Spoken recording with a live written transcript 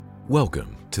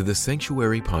Welcome to the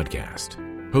Sanctuary Podcast,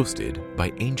 hosted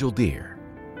by Angel Deer.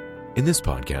 In this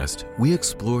podcast, we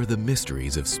explore the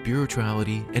mysteries of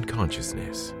spirituality and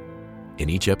consciousness. In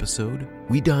each episode,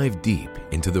 we dive deep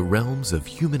into the realms of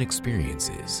human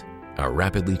experiences, our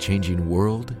rapidly changing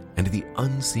world, and the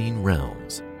unseen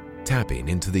realms, tapping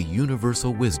into the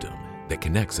universal wisdom that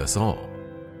connects us all.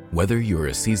 Whether you're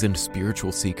a seasoned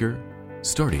spiritual seeker,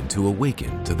 starting to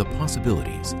awaken to the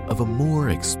possibilities of a more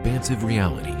expansive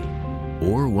reality,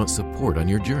 or want support on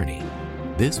your journey,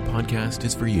 this podcast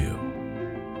is for you.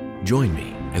 Join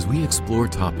me as we explore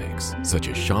topics such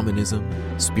as shamanism,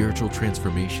 spiritual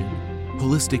transformation,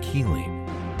 holistic healing,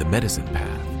 the medicine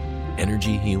path,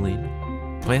 energy healing,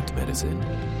 plant medicine,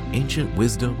 ancient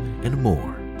wisdom, and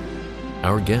more.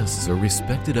 Our guests are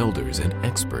respected elders and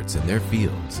experts in their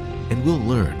fields, and we'll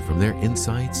learn from their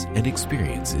insights and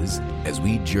experiences as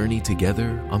we journey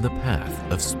together on the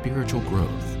path of spiritual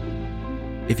growth.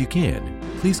 If you can,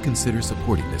 please consider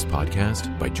supporting this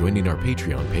podcast by joining our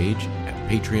Patreon page at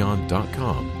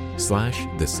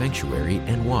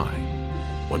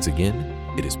patreon.com/thesanctuaryny. Once again,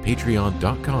 it is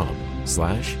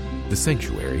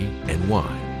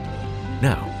patreon.com/thesanctuaryny.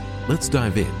 Now, let's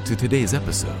dive into today's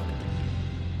episode.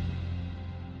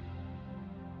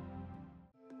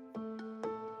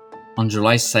 On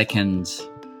July 2nd,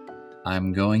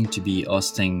 I'm going to be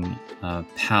hosting a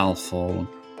powerful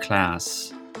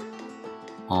class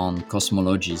on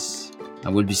cosmologies. I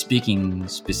will be speaking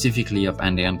specifically of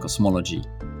Andean cosmology,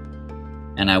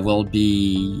 and I will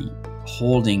be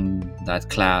holding that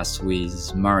class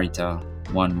with Marita,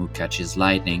 one who catches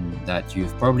lightning, that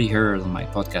you've probably heard on my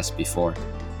podcast before.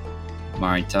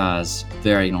 Marita has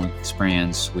very long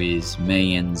experience with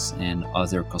Mayans and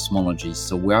other cosmologies.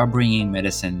 So we are bringing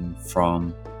medicine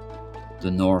from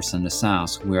the north and the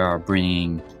south. We are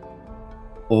bringing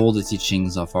all the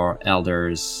teachings of our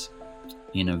elders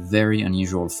in a very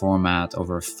unusual format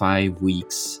over 5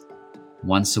 weeks.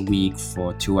 Once a week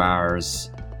for 2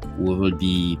 hours, we will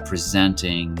be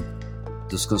presenting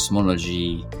this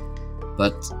cosmology,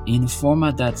 but in a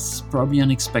format that's probably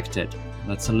unexpected.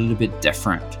 That's a little bit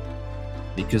different.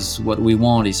 Because what we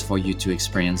want is for you to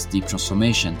experience deep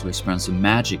transformation, to experience the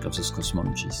magic of those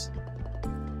cosmologies.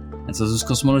 And so those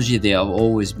cosmologies, they have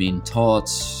always been taught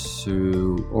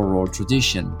through oral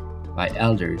tradition by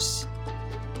elders,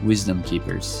 wisdom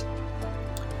keepers.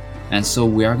 And so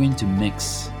we are going to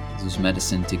mix those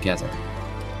medicine together.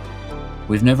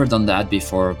 We've never done that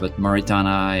before, but Marita and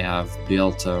I have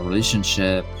built a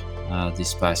relationship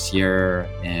this past year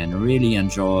and really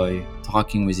enjoy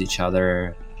talking with each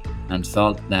other, and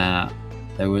felt that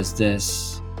there was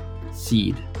this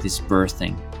seed, this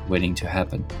birthing waiting to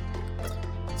happen.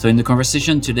 So in the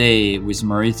conversation today with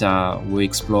Marita, we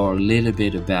explore a little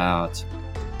bit about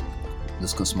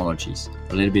those cosmologies,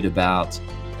 a little bit about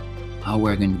how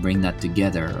we're going to bring that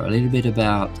together, a little bit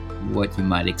about what you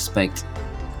might expect,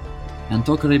 and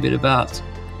talk a little bit about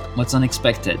what's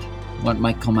unexpected, what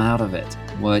might come out of it,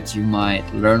 what you might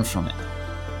learn from it.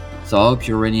 So I hope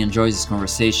you really enjoy this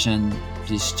conversation.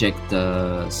 Please check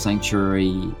the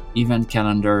Sanctuary event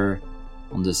calendar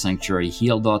on the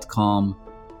sanctuaryheal.com.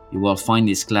 You will find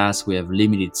this class. We have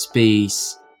limited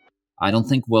space. I don't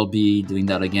think we'll be doing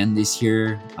that again this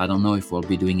year. I don't know if we'll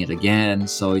be doing it again.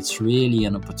 So it's really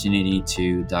an opportunity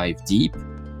to dive deep.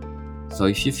 So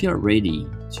if you feel ready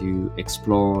to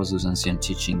explore those ancient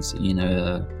teachings in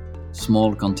a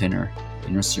small container,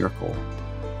 in a circle,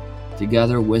 to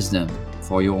gather wisdom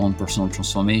for your own personal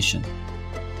transformation,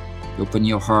 to open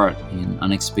your heart in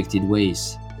unexpected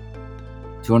ways,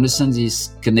 to understand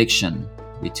this connection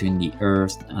between the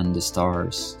earth and the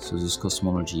stars, so this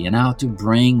cosmology, and how to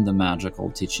bring the magical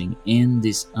teaching in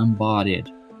this embodied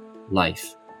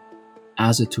life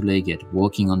as a two-legged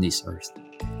walking on this earth,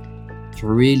 to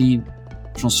really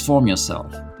transform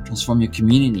yourself, transform your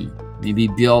community, maybe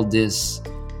build this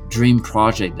dream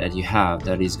project that you have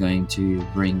that is going to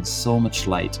bring so much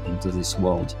light into this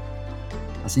world.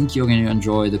 I think you're going to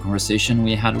enjoy the conversation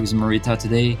we had with Marita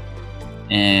today,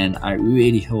 and I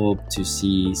really hope to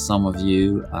see some of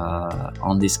you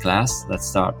on this class that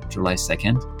starts July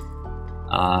 2nd.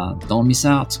 Don't miss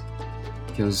out,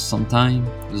 because sometimes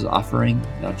those offerings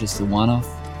are just a one-off,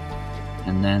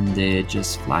 and then they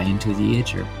just fly into the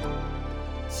ether.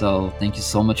 So thank you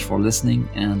so much for listening,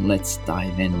 and let's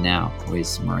dive in now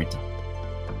with Marita.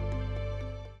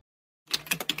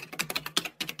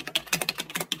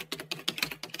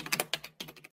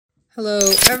 Hello,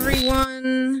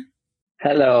 everyone.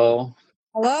 Hello.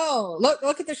 Hello.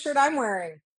 Look at the shirt I'm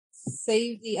wearing.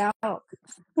 Save the elk.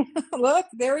 Look,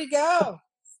 there we go.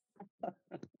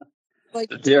 Like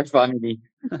The dear family.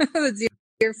 the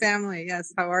dear family.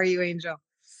 Yes. How are you, Angel?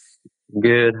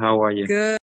 Good. How are you?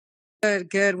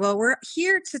 Good. Well, we're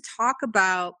here to talk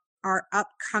about our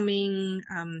upcoming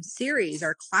series,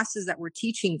 our classes that we're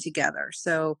teaching together.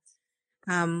 So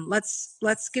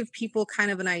let's give people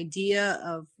kind of an idea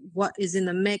of what is in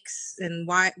the mix and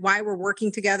why we're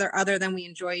working together, other than we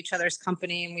enjoy each other's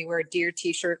company and we wear deer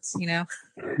t-shirts,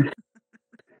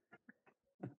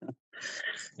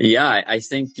 Yeah, I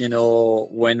think,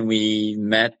 when we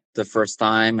met the first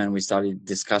time and we started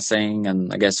discussing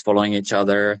and I guess following each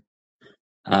other,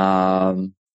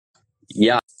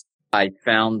 yeah, I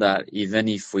found that even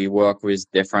if we work with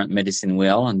different medicine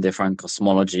wheel and different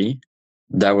cosmology,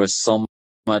 there was so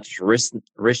much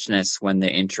richness when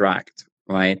they interact,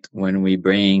 right? When we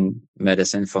bring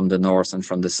medicine from the north and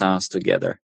from the south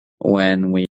together,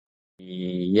 when we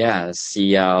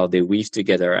see how they weave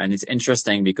together. And it's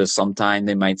interesting because sometimes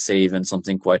they might say even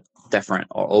something quite different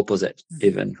or opposite,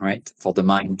 even, right, for the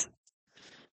mind.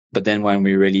 But then when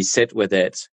we really sit with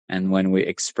it and when we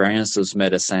experience those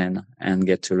medicine and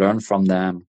get to learn from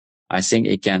them, I think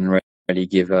it can really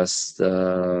give us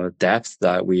the depth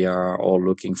that we are all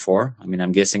looking for. I mean,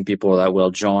 I'm guessing people that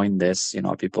will join this,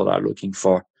 people that are looking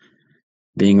for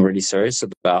being really serious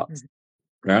about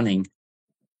learning.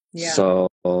 Yeah. So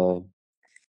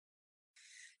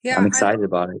Yeah, I'm excited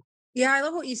about it. Yeah, I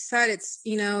love what you said. It's,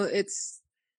 it's,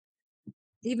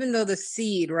 even though the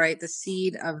seed, right, the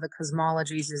seed of the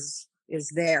cosmologies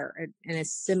is there and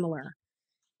is similar,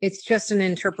 it's just an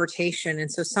interpretation.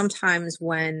 And so sometimes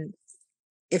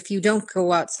if you don't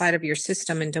go outside of your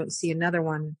system and don't see another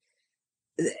one,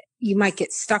 you might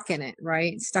get stuck in it,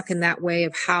 right? Stuck in that way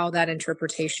of how that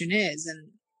interpretation is. And,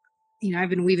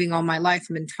 I've been weaving all my life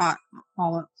and been taught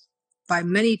all by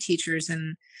many teachers.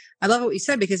 And I love what you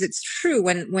said, because it's true.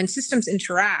 When systems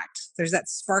interact, there's that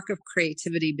spark of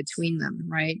creativity between them,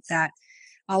 right? That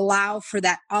allow for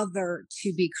that other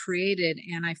to be created.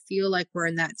 And I feel like we're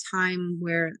in that time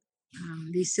where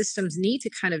these systems need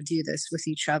to kind of do this with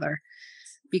each other,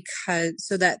 because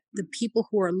so that the people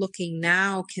who are looking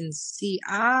now can see,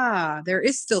 there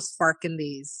is still spark in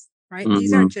these, right? Mm-hmm.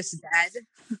 These aren't just dead.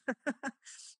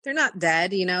 They're not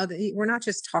dead. We're not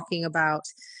just talking about,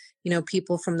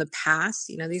 people from the past.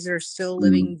 These are still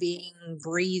living, being,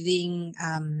 breathing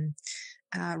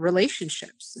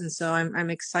relationships. And so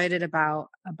I'm excited about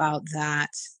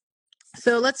that.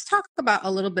 So let's talk about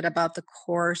a little bit about the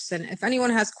course. And if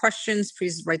anyone has questions,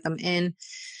 please write them in.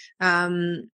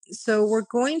 So we're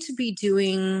going to be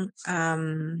doing,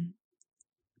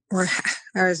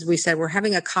 as we said, we're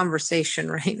having a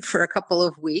conversation, right, for a couple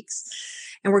of weeks.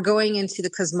 And we're going into the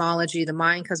cosmology, the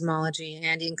Mayan cosmology,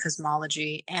 Andean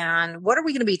cosmology. And what are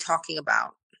we going to be talking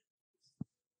about?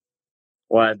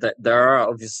 Well, there are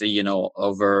obviously,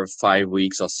 over 5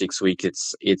 weeks or 6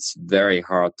 weeks, it's very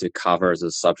hard to cover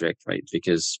the subject, right?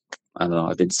 Because I don't know,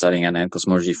 I've been studying Andean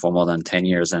cosmology for more than 10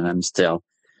 years and I'm still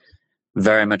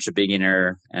very much a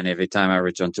beginner. And every time I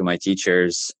return to my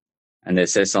teachers and they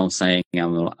say something,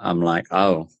 I'm like,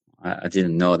 oh, I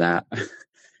didn't know that.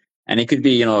 And it could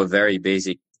be, a very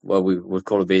basic, what we would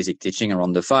call a basic teaching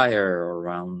around the fire or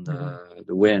around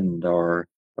the wind or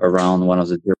around one of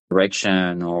the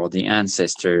direction or the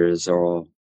ancestors or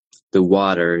the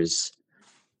waters.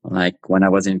 Like when I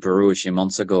was in Peru a few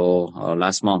months ago, or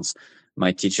last month,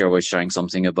 my teacher was sharing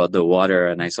something about the water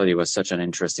and I thought it was such an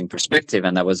interesting perspective.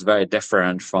 And that was very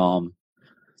different from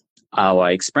how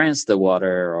I experienced the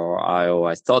water or how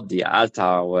I thought the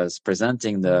altar was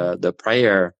presenting the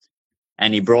prayer.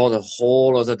 And he brought a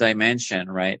whole other dimension,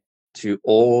 right, to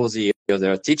all the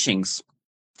other teachings.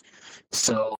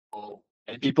 So,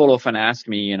 and people often ask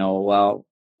me, well,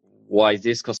 why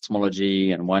this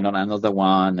cosmology and why not another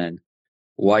one? And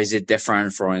why is it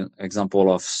different, for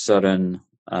example, of certain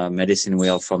medicine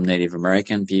wheel from Native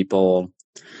American people?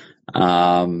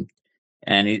 And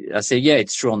I say, yeah,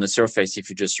 it's true on the surface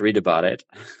if you just read about it,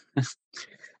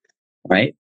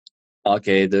 right?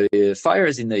 Okay, the fire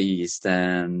is in the east,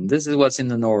 and this is what's in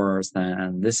the north,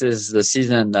 and this is the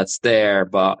season that's there.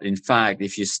 But in fact,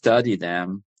 if you study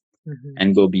them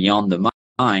and go beyond the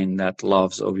mind that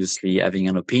loves obviously having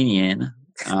an opinion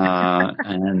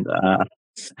and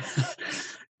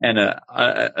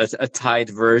a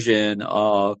tight version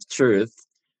of truth,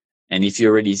 and if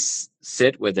you really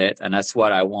sit with it, and that's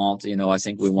what I want, I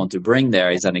think we want to bring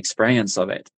there is an experience of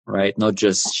it, right? Not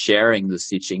just sharing the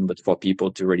teaching, but for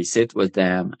people to really sit with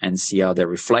them and see how they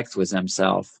reflect with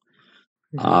themselves.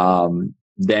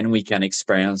 Then we can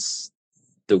experience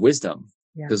the wisdom,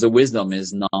 because the wisdom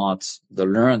is not the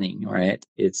learning, right?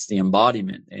 It's the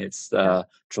embodiment. It's the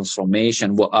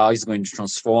transformation. How is going to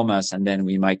transform us, and then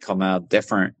we might come out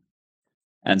different.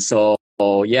 And so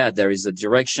yeah, there is the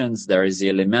directions, there is the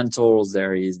elementals,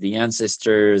 there is the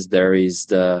ancestors, there is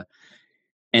the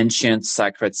ancient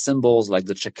sacred symbols like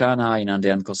the Chakana in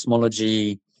Andean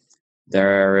cosmology.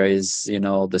 There is,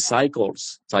 the cycle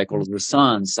of the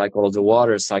sun, cycle of the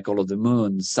water, cycle of the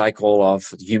moon, cycle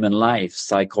of human life,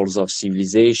 cycles of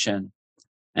civilization.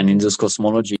 And in this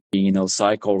cosmology,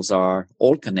 cycles are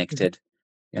all connected.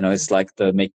 It's like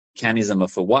the mechanism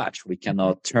of a watch. We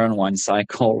cannot turn one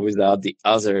cycle without the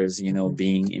others,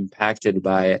 being impacted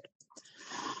by it.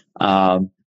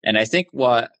 And I think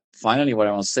finally what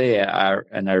I want to say,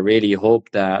 and I really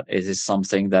hope that it is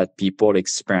something that people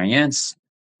experience,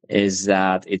 is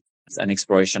that it's an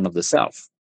exploration of the self.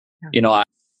 Yeah.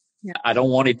 I don't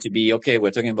want it to be, okay,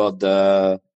 we're talking about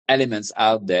the elements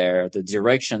out there, the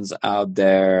directions out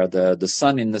there, the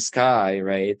sun in the sky,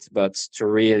 right? But to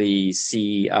really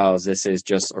see how this is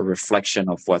just a reflection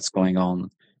of what's going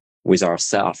on with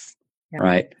ourself,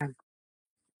 right?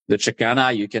 The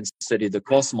Chakana, you can study the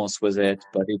cosmos with it,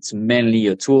 but it's mainly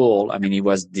a tool. I mean, it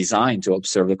was designed to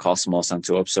observe the cosmos and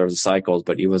to observe the cycles,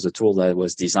 but it was a tool that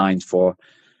was designed for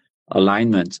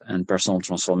alignment and personal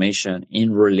transformation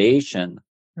in relation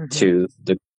to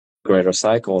the greater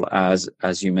cycle as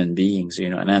human beings,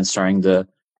 and answering the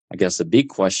big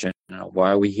question,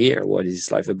 why are we here? What is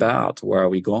life about? Where are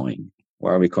we going?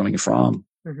 Where are we coming from?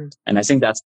 And I think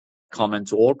that's common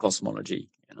to all cosmology,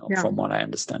 from what I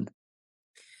understand.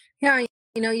 Yeah,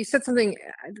 you said something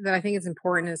that I think is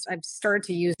important. Is I've started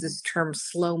to use this term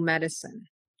slow medicine,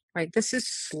 right? This is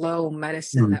slow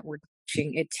medicine that we're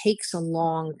teaching. It takes a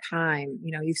long time.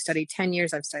 You've studied 10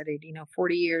 years. I've studied,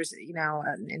 40 years,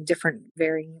 in different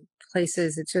varying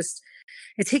places.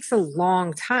 It takes a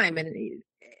long time, and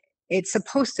it's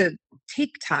supposed to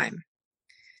take time.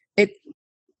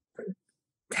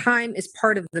 Time is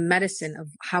part of the medicine of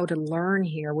how to learn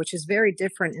here, which is very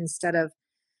different. Instead of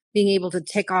being able to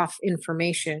take off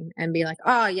information and be like,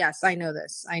 oh yes, I know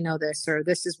this, or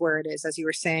this is where it is, as you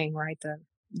were saying, right?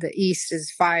 The east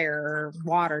is fire or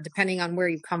water, depending on where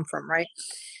you come from, right?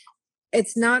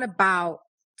 It's not about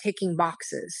ticking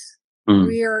boxes.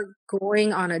 We are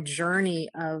going on a journey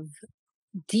of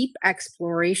deep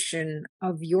exploration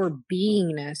of your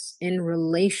beingness in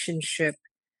relationship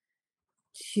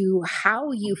to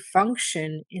how you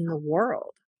function in the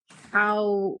world,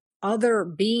 how other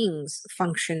beings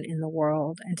function in the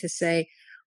world, and to say,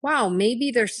 wow,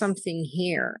 maybe there's something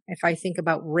here if I think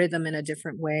about rhythm in a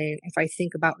different way, if I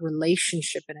think about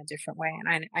relationship in a different way.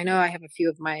 And I know I have a few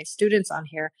of my students on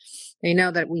here. They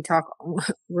know that we talk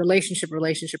relationship,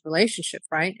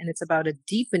 right? And it's about a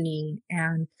deepening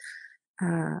and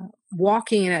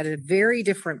walking at a very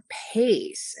different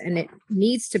pace, and it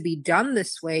needs to be done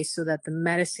this way so that the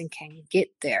medicine can get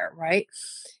there, right?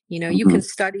 You can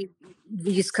study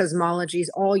these cosmologies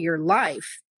all your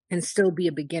life and still be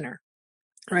a beginner,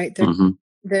 right?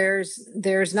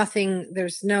 There's nothing,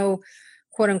 there's no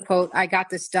quote unquote, I got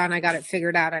this done, I got it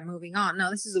figured out, I'm moving on.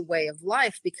 No, this is a way of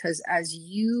life, because as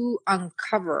you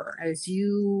uncover, as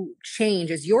you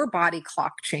change, as your body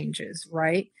clock changes,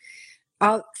 right?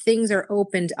 Things are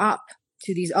opened up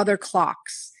to these other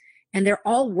clocks, and they're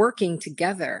all working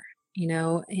together,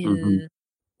 in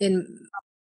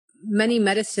many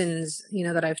medicines,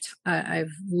 that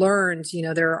I've learned,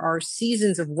 there are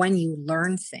seasons of when you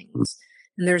learn things,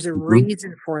 and there's a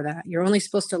reason for that. You're only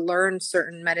supposed to learn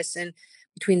certain medicine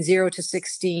between 0 to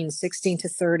 16, 16 to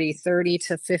 30, 30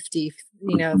 to 50,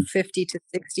 50 to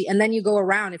 60. And then you go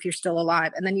around if you're still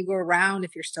alive. And then you go around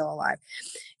if you're still alive.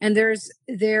 And there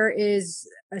is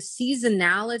a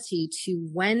seasonality to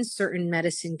when certain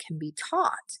medicine can be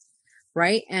taught,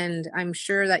 right? And I'm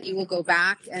sure that you will go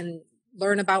back and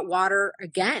learn about water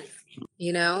again,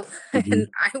 and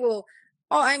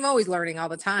I'm always learning all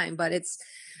the time, but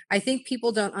I think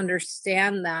people don't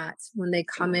understand that when they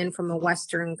come in from a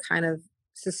Western kind of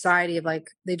society of like,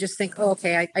 they just think, oh,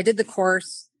 okay, I did the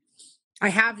course. I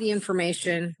have the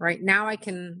information right now. I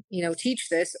can, teach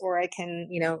this, or I can,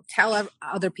 tell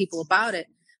other people about it,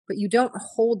 but you don't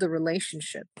hold the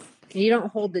relationship, and you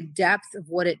don't hold the depth of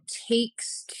what it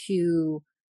takes to,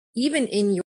 even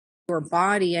in your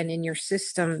body and in your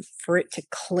system, for it to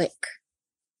click,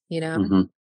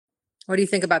 What do you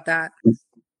think about that?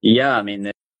 Yeah, I mean,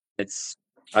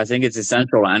 I think it's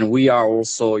essential. And we are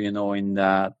also, in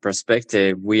that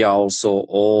perspective, we are also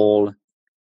all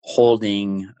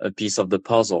holding a piece of the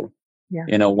puzzle.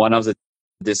 Yeah. One of the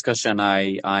discussion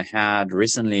I had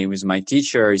recently with my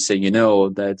teacher, he said,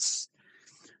 that's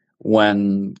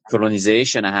when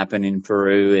colonization happened in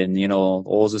Peru, and,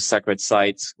 all the sacred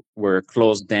sites were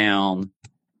closed down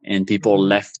and people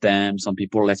left them. Some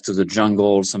people left to the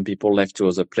jungle. Some people left to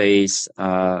other place.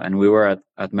 And we were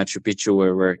at Machu Picchu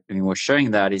where we were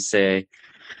sharing that. He say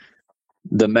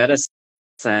the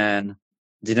medicine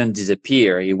didn't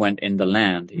disappear. He went in the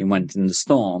land. He went in the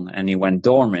stone, and he went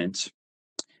dormant.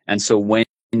 And so when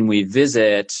we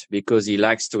visit, because he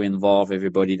likes to involve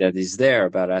everybody that is there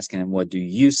about asking him, what do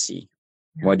you see?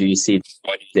 What do you see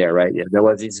there, right? Yeah, there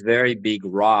was this very big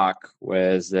rock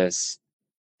with this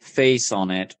face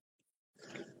on it.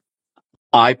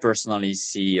 I personally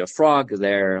see a frog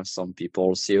there. Some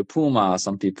people see a puma.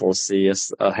 Some people see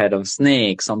a head of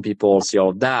snake. Some people see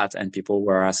all of that. And people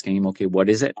were asking him, okay, what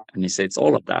is it? And he said, it's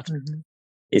all of that.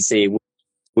 He said,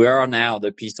 we are now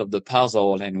the piece of the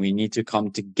puzzle, and we need to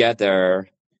come together.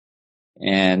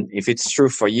 And if it's true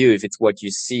for you, if it's what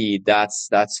you see, that's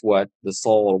what the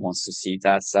soul wants to see.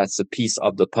 That's a piece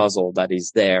of the puzzle that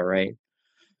is there, right?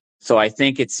 So I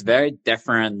think it's very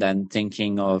different than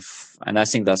thinking of, and I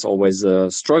think that's always a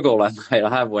struggle I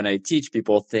have when I teach.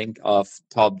 People think of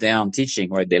top-down teaching,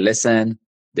 right? They listen,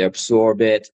 they absorb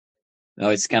it. You know,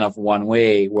 it's kind of one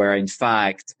way, where in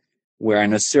fact we're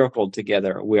in a circle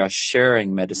together. We are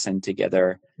sharing medicine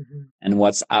together. And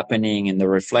what's happening in the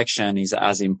reflection is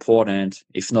as important,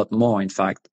 if not more, in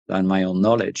fact, than my own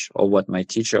knowledge or what my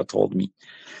teacher told me.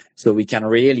 So we can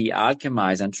really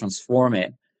alchemize and transform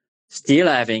it, still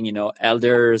having,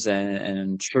 elders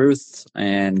and truth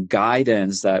and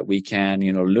guidance that we can,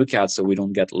 look at, so we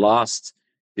don't get lost,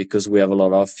 because we have a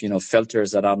lot of,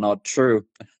 filters that are not true.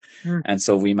 And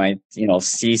so we might,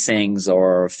 see things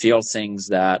or feel things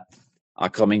that are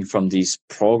coming from this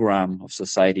program of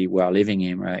society we are living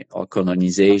in, right? Or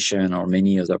colonization, or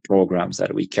many other programs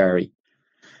that we carry.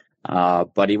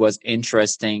 But it was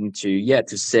interesting to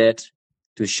sit,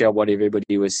 to share what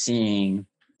everybody was seeing,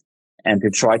 and to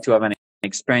try to have an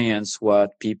experience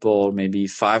what people maybe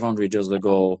 500 years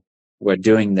ago were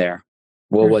doing there.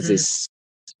 What was this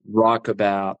rock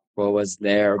about? What was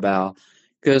there about?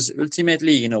 Because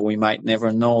ultimately, we might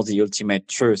never know the ultimate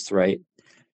truth, right?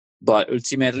 But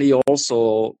ultimately,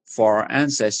 also for our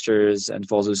ancestors and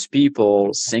for those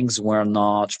people, things were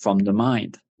not from the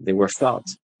mind, they were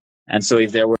felt. And so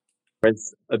if there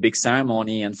was a big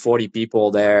ceremony and 40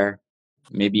 people there,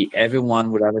 maybe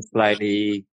everyone would have a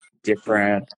slightly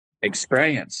different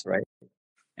experience, right?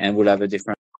 And would have a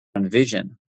different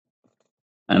vision.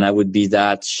 And that would be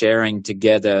that sharing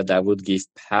together that would give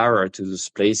power to those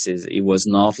places. It was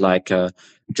not like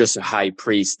just a high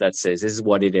priest that says, this is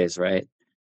what it is, right?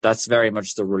 That's very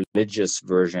much the religious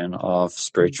version of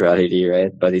spirituality,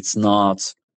 right? But it's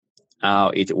not how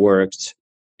it worked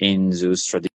in those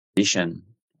tradition.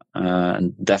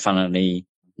 Definitely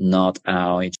not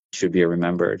how it should be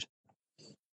remembered.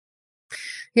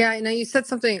 Yeah, you said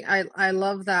something. I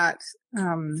love that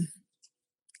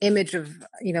image of,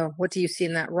 what do you see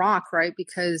in that rock, right?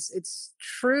 Because it's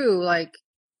true. Like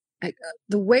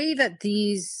the way that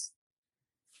these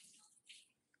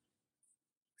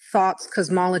thoughts,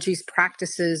 cosmologies,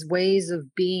 practices, ways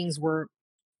of beings were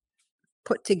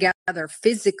put together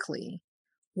physically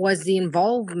was the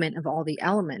involvement of all the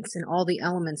elements, and all the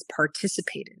elements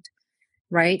participated,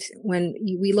 right? When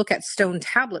we look at stone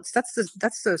tablets, that's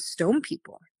the stone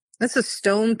people. That's the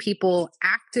stone people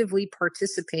actively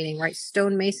participating, right?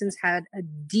 Stonemasons had a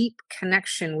deep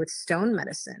connection with stone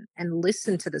medicine and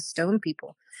listened to the stone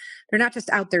people. They're not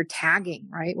just out there tagging,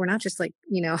 right? We're not just like,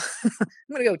 I'm going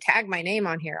to go tag my name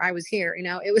on here. I was here,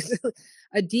 it was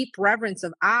a deep reverence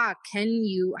of,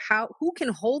 who can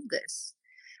hold this?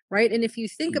 Right. And if you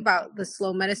think about the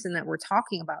slow medicine that we're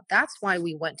talking about, that's why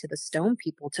we went to the stone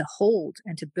people, to hold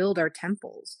and to build our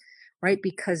temples, right?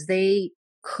 Because they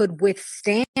could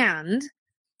withstand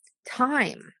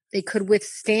time. They could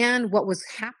withstand what was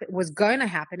going to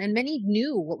happen. And many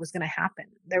knew what was going to happen.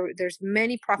 There's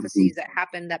many prophecies that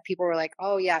happened that people were like,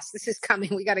 oh yes, this is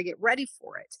coming. We got to get ready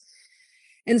for it.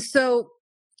 And so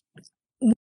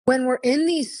when we're in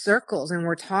these circles and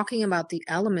we're talking about the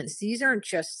elements, these aren't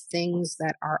just things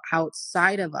that are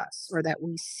outside of us or that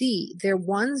we see. They're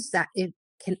ones that it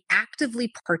can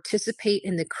actively participate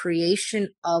in the creation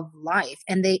of life.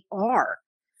 And they are,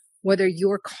 whether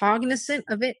you're cognizant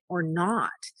of it or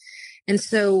not. And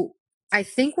so I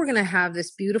think we're going to have this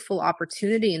beautiful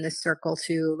opportunity in this circle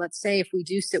to, let's say, if we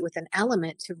do sit with an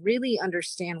element, to really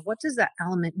understand, what does that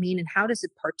element mean and how does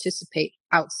it participate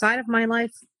outside of my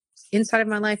life, inside of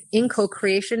my life, in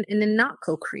co-creation and in not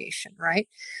co-creation, right?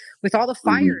 With all the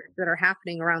fires that are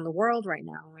happening around the world right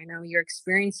now. I know you're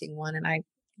experiencing one, and I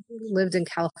lived in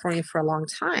California for a long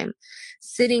time,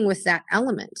 sitting with that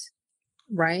element,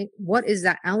 right? What is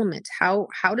that element? How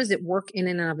does it work in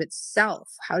and of itself?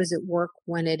 How does it work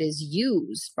when it is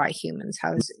used by humans?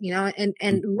 How does,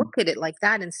 and look at it like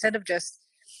that instead of just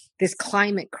this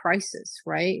climate crisis,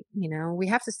 right? We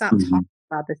have to stop talking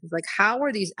about this. It's like, how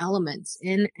are these elements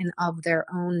in and of their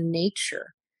own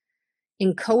nature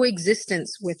in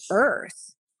coexistence with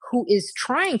Earth, who is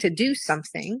trying to do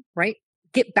something, right?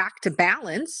 Get back to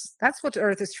balance. That's what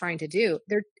Earth is trying to do.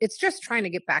 It's just trying to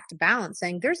get back to balance,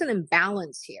 saying there's an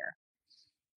imbalance here.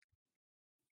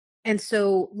 And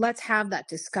so let's have that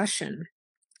discussion.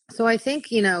 So I think,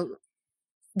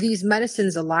 these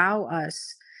medicines allow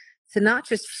us to not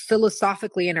just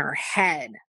philosophically in our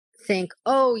head think,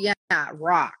 oh, yeah,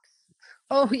 rocks.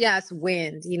 Oh, yes,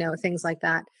 wind, things like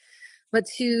that. But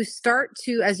to start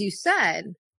to, as you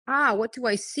said, what do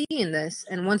I see in this?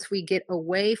 And once we get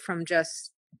away from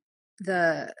just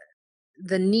the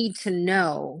need to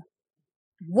know,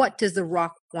 what does the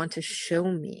rock want to show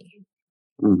me?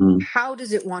 How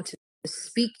does it want to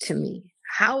speak to me?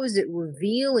 How is it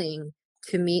revealing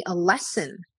to me a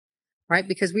lesson? Right?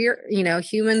 Because we are,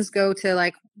 humans go to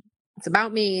like, it's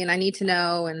about me and I need to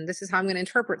know, and this is how I'm going to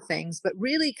interpret things, but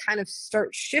really kind of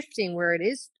start shifting where it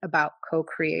is about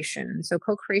co-creation. So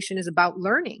co-creation is about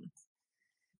learning.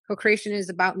 Co-creation is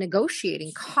about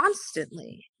negotiating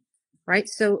constantly, right?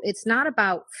 So it's not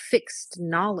about fixed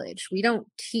knowledge. We don't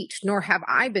teach, nor have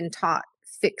I been taught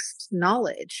fixed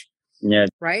knowledge. Yeah.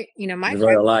 Right?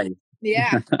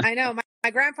 Yeah, I know. My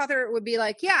grandfather would be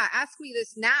like, yeah, ask me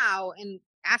this now and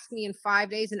ask me in 5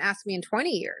 days and ask me in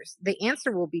 20 years. The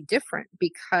answer will be different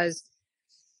because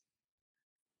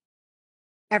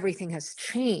everything has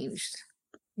changed,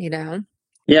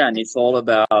 Yeah, and it's all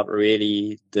about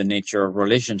really the nature of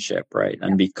relationship, right?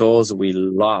 And because we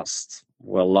lost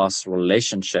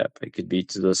relationship, it could be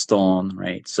to the stone,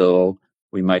 right? So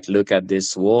we might look at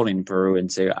this wall in Peru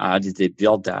and say, how did they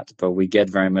build that? But we get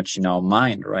very much in our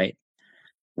mind, right?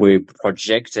 We're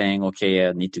projecting, okay,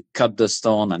 I need to cut the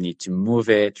stone, I need to move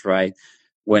it, right?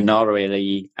 We're not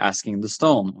really asking the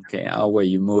stone, okay, how were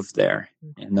you moved there?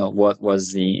 What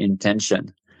was the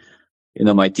intention?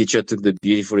 My teacher took the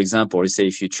beautiful example. He said,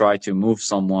 if you try to move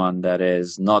someone that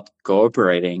is not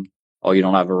cooperating or you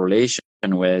don't have a relation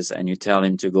with, and you tell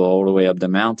him to go all the way up the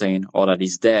mountain or that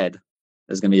he's dead,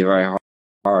 it's going to be very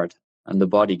hard. And the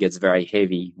body gets very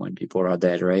heavy when people are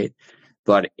dead, right?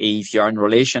 But if you're in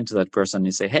relation to that person,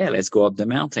 you say, hey, let's go up the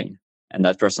mountain. And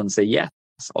that person say, yes,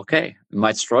 okay, you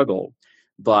might struggle,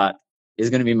 but it's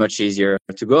going to be much easier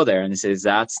to go there. And he says,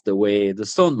 that's the way the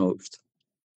stone moved.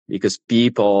 Because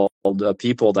the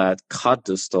people that cut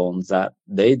the stones, that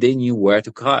they knew where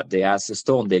to cut. They asked the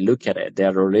stone, they look at it,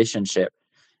 their relationship.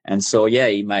 And so, yeah,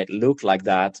 it might look like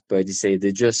that, but they say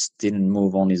they just didn't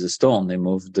move only the stone, they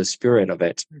moved the spirit of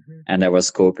it. And there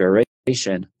was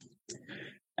cooperation.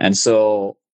 And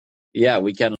so, yeah,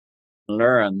 we can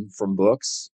learn from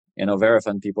books. Very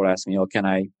often people ask me,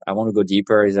 I want to go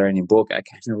deeper. Is there any book I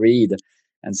can read?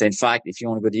 And say, in fact, if you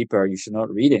want to go deeper, you should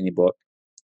not read any book.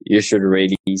 You should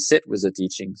really sit with the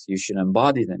teachings. You should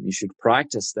embody them. You should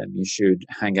practice them. You should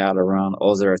hang out around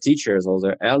other teachers,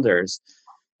 other elders,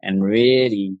 and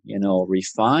really,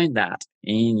 refine that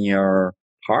in your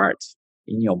heart,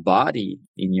 in your body,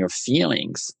 in your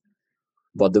feelings.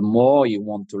 But the more you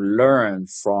want to learn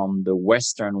from the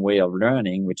Western way of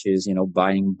learning, which is,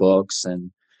 buying books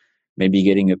and maybe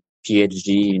getting a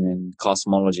PhD in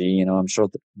cosmology, I'm sure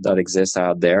that exists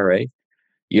out there, right?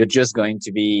 You're just going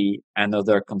to be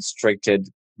another constricted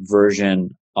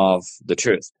version of the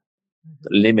truth.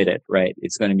 Limited, right?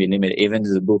 It's going to be limited. Even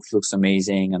if the book looks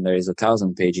amazing and there is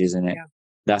 1,000 pages in it,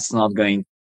 that's not going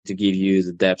to give you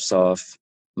the depths of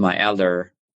my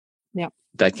elder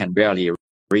that can barely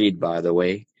read, by the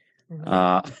way,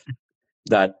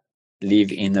 that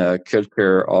live in a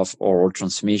culture of oral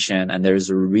transmission. And there's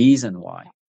a reason why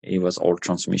it was oral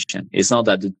transmission. It's not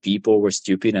that the people were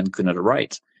stupid and could not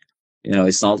write.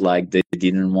 It's not like they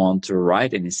didn't want to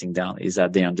write anything down. It's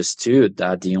that they understood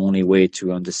that the only way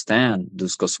to understand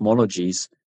those cosmologies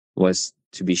was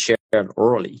to be shared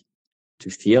orally,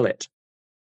 to feel it,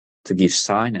 to give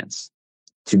silence,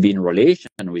 to be in relation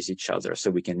with each other so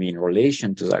we can be in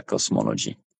relation to that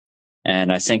cosmology.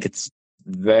 And I think it's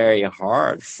very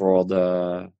hard for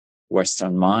the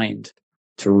Western mind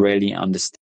to really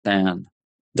understand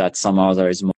that somehow there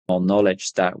is more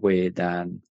knowledge that way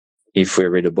than if we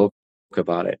read a book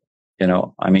about it.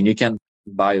 You can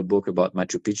buy a book about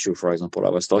Machu Picchu, for example, I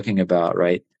was talking about,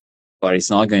 right? But it's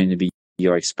not going to be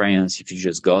your experience if you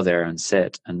just go there and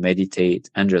sit and meditate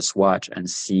and just watch and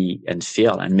see and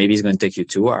feel. And maybe it's going to take you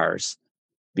 2 hours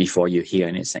before you hear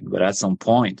anything. But at some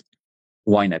point,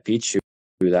 why Machu Picchu?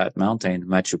 that mountain,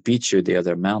 Machu Picchu, the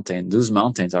other mountain, those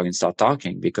mountains are going to start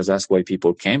talking, because that's why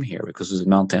people came here, because those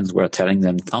mountains were telling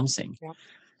them something. Yeah.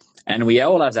 And we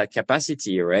all have that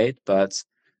capacity, right? But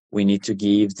we need to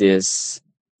give this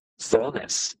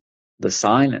stillness, the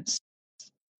silence,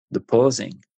 the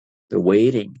pausing, the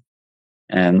waiting.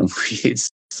 And it's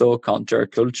so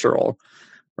countercultural,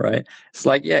 right? It's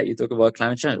like, yeah, you talk about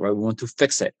climate change, right? We want to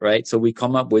fix it, right? So we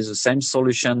come up with the same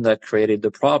solution that created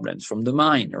the problems from the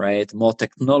mind, right? More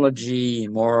technology,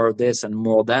 more this and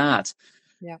more that,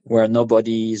 Yeah. where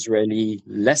nobody is really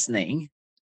listening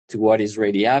to what is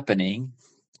really happening.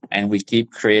 And we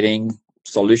keep creating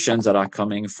solutions that are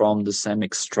coming from the same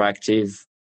extractive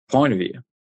point of view,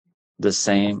 the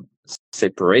same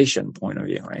separation point of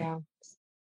view, right? Yeah.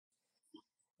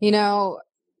 You know,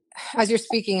 as you're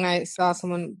speaking, I saw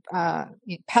someone,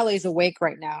 Pele's awake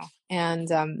right now. And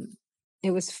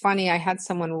it was funny. I had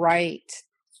someone write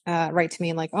to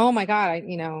me like, oh my God,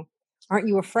 aren't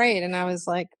you afraid? And I was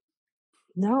like,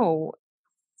 no,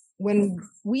 when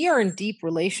we are in deep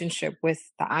relationship with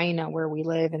the Aina where we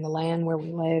live and the land where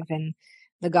we live and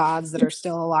the gods that are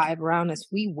still alive around us,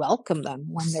 we welcome them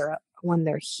when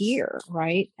they're here.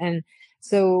 Right. And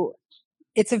so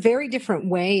it's a very different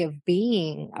way of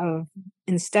being, of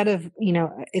instead of,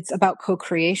 it's about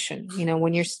co-creation.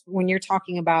 When you're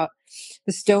talking about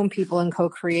the stone people and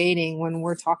co-creating, when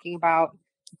we're talking about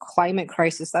climate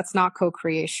crisis, that's not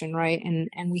co-creation, right?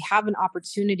 And we have an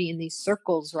opportunity in these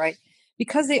circles, right?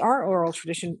 Because they are oral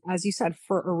tradition, as you said,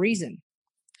 for a reason,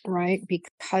 right?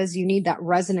 Because you need that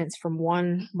resonance from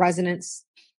one resonance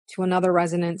to another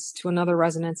resonance to another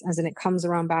resonance, as in it comes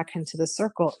around back into the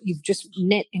circle. You've just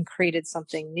knit and created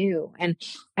something new, and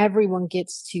everyone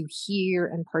gets to hear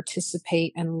and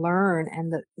participate and learn,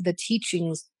 and the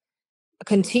teachings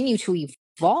continue to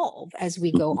evolve as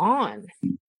we go on.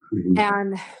 Mm-hmm.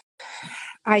 And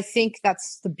I think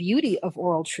that's the beauty of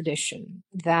oral tradition,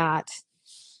 that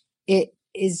it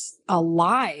is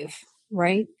alive,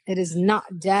 right? It is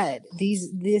not dead.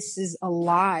 This is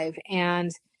alive.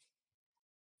 And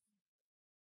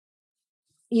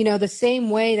the same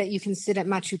way that you can sit at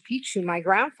Machu Picchu, my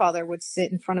grandfather would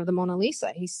sit in front of the Mona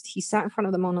Lisa. He sat in front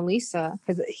of the Mona Lisa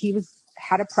because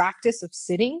had a practice of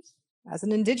sitting as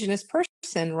an indigenous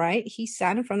person, right? He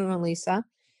sat in front of the Mona Lisa.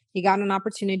 He got an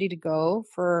opportunity to go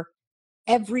for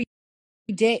every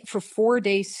day for 4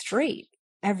 days straight,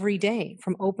 every day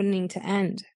from opening to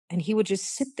end. And he would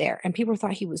just sit there, and people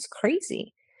thought he was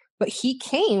crazy. But he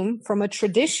came from a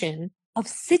tradition of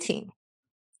sitting,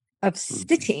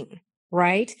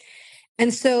 right?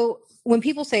 And so when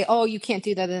people say, oh, you can't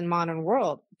do that in the modern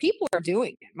world, people are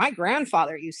doing it. My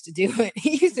grandfather used to do it.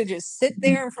 He used to just sit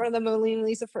there in front of the Mona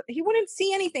Lisa. He wouldn't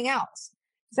see anything else.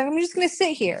 So I'm just going to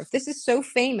sit here. If this is so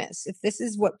famous, if this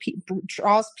is what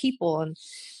draws people and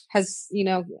has,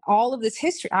 all of this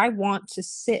history, I want to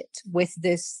sit with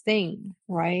this thing,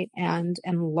 right? And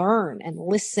learn and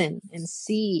listen and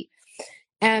see.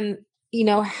 And,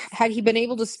 had he been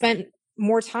able to spend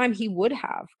more time, he would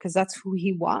have, because that's who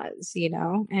he was,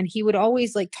 and he would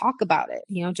always talk about it,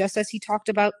 just as he talked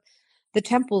about the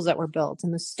temples that were built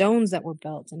and the stones that were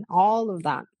built and all of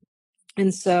that.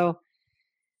 And so,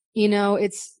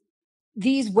 it's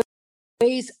these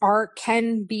ways art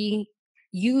can be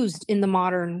used in the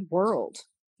modern world.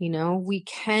 We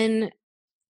can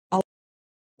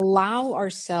allow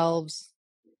ourselves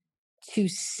to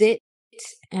sit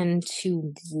and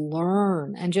to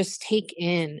learn and just take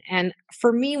in. And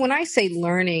for me, when I say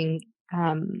learning,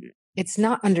 it's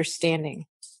not understanding,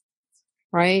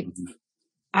 right? Mm-hmm.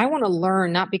 I want to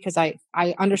learn, not because I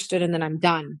understood and then I'm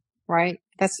done, right?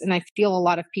 And I feel a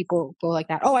lot of people go like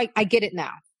that. Oh, I get it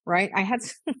now, right? I had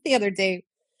the other day,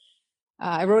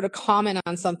 I wrote a comment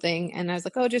on something and I was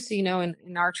like, oh, just so you know,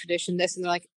 in our tradition, this, and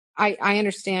they're like, I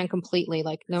understand completely,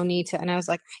 like no need to. And I was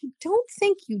like, I don't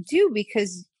think you do,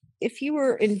 because if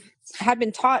you had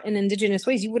been taught in indigenous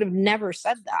ways, you would have never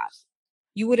said that.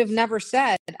 You would have never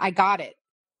said, I got it.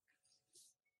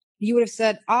 You would have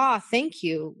said, thank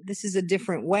you. This is a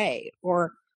different way.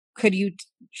 Or could you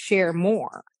share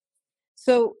more?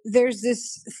 So there's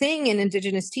this thing in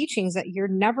indigenous teachings that you're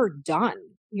never done.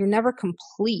 You're never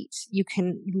complete.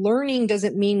 Learning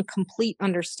doesn't mean complete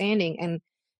understanding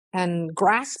and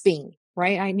grasping,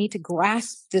 right? I need to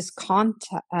grasp this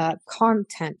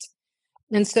content.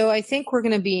 And so I think we're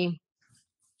going to be,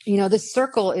 this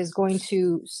circle is going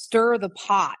to stir the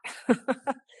pot,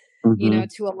 Mm-hmm.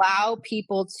 to allow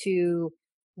people to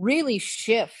really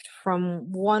shift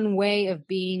from one way of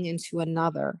being into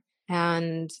another.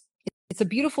 And it's a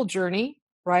beautiful journey,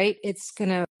 right?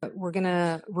 We're going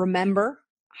to remember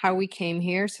how we came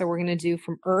here. So we're going to do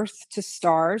from earth to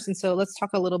stars. And so let's talk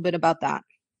a little bit about that.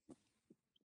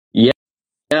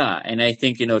 Yeah, and I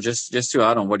think, just to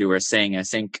add on what you were saying, I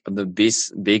think the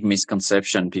big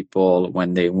misconception people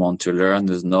when they want to learn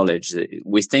this knowledge,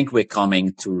 we think we're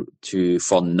coming to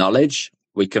for knowledge,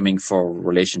 we're coming for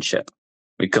relationship,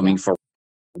 we're coming for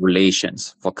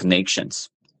relations, for connections.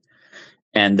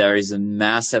 And there is a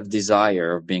massive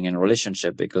desire of being in a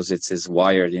relationship because it is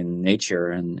wired in nature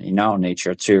and in our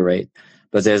nature too, right?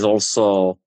 But there's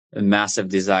also a massive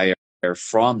desire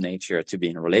from nature to be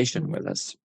in a relation with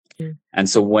us. And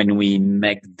so when we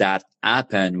make that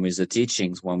happen with the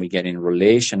teachings, when we get in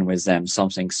relation with them,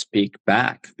 something speak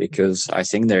back, because I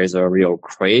think there is a real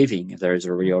craving. There is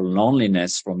a real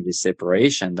loneliness from this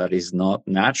separation that is not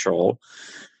natural.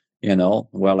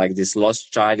 We're like this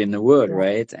lost child in the wood,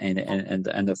 right? And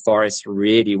the forest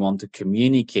really want to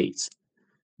communicate.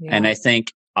 And I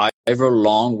think however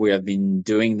long we have been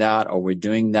doing that, or we're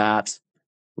doing that,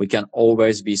 we can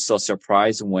always be so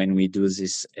surprised when we do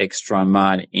this extra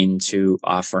mile into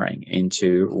offering,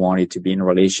 into wanting to be in a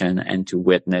relation and to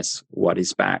witness what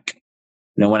is back.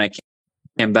 When I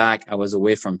came back, I was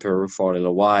away from Peru for a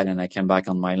little while, and I came back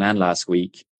on my land last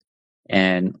week,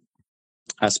 and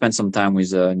I spent some time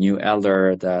with a new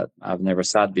elder that I've never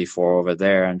sat before over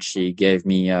there, and she gave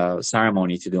me a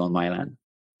ceremony to do on my land,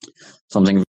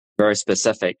 something very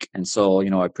specific. And so,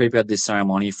 I prepared this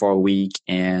ceremony for a week,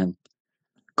 and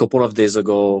couple of days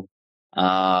ago,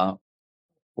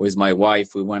 with my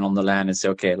wife, we went on the land and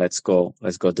said, okay, let's go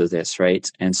do this,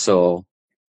 right? And so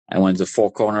I went to the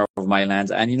four corners of my land,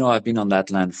 and I've been on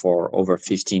that land for over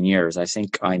 15 years. I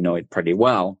think I know it pretty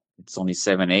well. It's only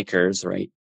 7 acres, right?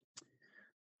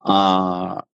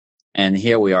 And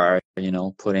here we are,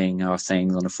 putting our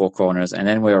things on the four corners, and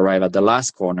then we arrive at the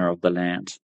last corner of the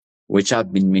land, which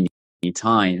I've been many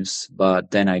times, but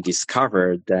then I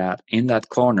discovered that in that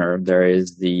corner there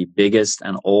is the biggest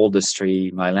and oldest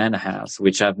tree my land has,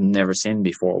 which I've never seen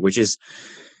before, which is,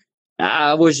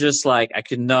 I was just like, I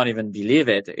could not even believe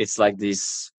it. It's like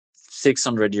this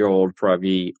 600-year-old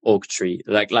probably oak tree.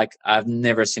 Like I've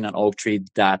never seen an oak tree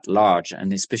that large,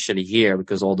 and especially here,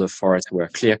 because all the forests were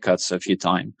clear cuts a few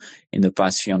times in the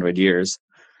past few hundred years,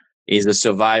 is a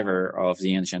survivor of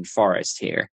the ancient forest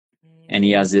here. And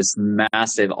he has this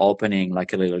massive opening,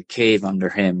 like a little cave under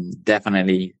him,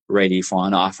 definitely ready for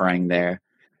an offering there.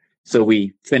 So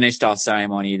we finished our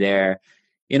ceremony there,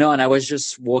 and I was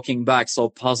just walking back so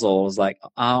puzzled. I was like,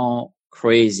 how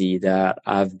crazy that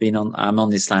I'm on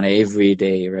this land every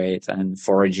day, right? And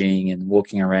foraging and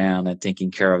walking around and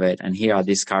taking care of it. And here I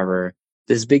discover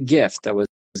this big gift that was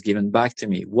given back to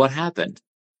me. What happened?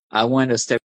 I went a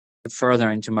step further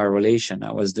into my relation.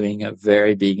 I was doing a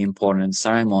very big, important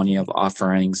ceremony of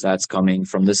offerings that's coming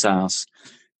from the south,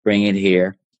 bring it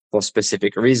here for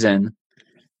specific reason.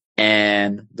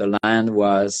 And the land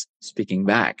was speaking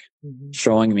back,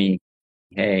 showing me,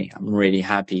 hey, I'm really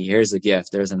happy. Here's a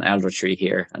gift. There's an elder tree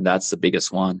here, and that's the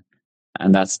biggest one.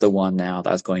 And that's the one now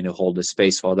that's going to hold the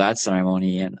space for that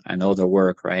ceremony and other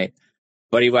work, right?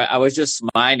 But anyway, I was just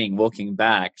smiling, walking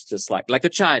back, just like a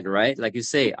child, right? Like you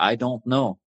say, I don't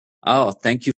know. Oh,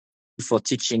 thank you for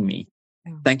teaching me.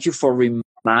 Thank you for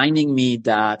reminding me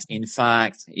that, in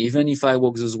fact, even if I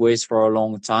walk those ways for a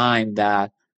long time,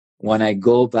 that when I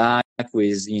go back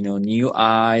with, new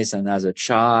eyes and as a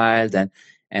child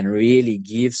and really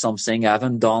give something, I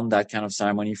haven't done that kind of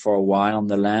ceremony for a while on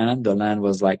the land. The land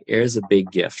was like, here's a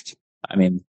big gift. I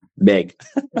mean, big,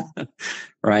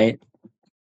 right?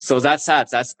 So that's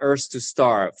that. That's Earth to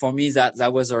Star. For me,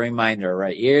 that was a reminder,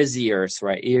 right? Here's the Earth,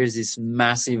 right? Here's this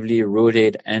massively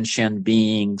rooted ancient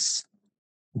beings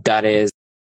that is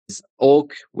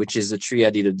oak, which is a tree I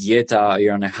did a dieta a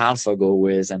year and a half ago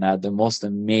with, and I had the most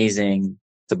amazing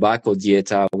tobacco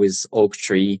dieta with oak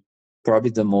tree,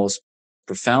 probably the most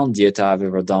profound dieta I've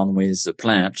ever done with the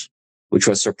plant, which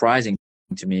was surprising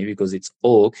to me because it's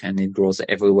oak and it grows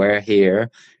everywhere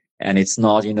here. And it's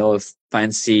not, a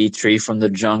fancy tree from the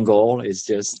jungle. It's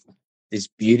just this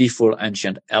beautiful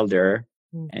ancient elder.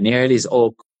 And here it is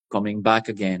oak coming back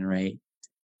again, right?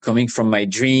 Coming from my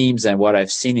dreams and what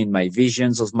I've seen in my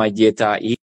visions of my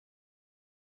dieta.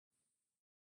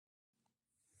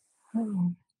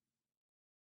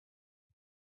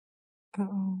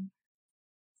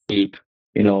 Keep,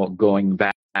 going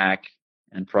back,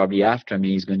 and probably after me,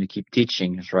 he's going to keep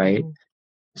teaching, right?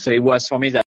 So it was for me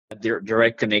that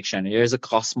direct connection. Here's a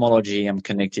cosmology I'm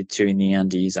connected to in the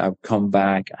Andes. I come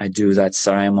back, I do that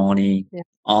ceremony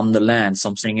on the land,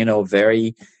 something,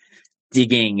 very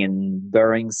digging and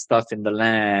burying stuff in the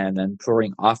land and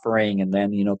pouring offering and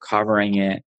then, covering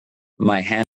it, my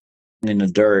hand in the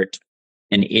dirt,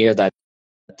 and hear that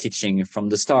teaching from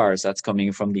the stars that's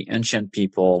coming from the ancient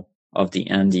people of the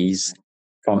Andes,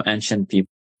 from ancient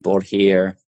people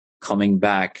here coming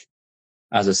back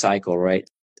as a cycle, right?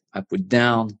 I put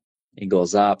down, it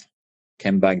goes up,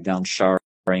 came back down,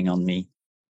 showering on me.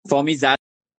 For me,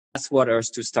 that's what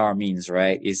Earth to Star means,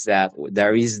 right? Is that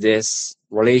there is this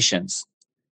relations,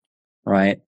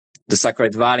 right? The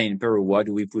Sacred Valley in Peru, why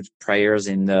do we put prayers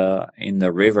in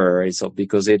the river? It's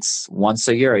because it's once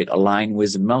a year, it aligns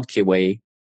with the Milky Way,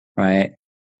 right?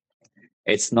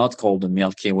 It's not called the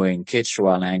Milky Way in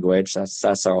Quechua language.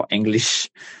 That's our English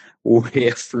way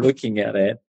of looking at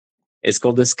it. It's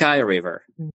called the Sky River,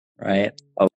 right?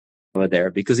 Over there,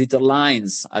 because it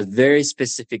aligns at very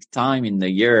specific time in the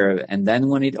year. And then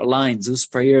when it aligns, those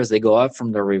prayers, they go up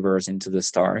from the rivers into the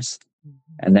stars.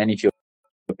 And then if you're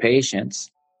patient,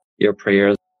 your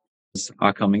prayers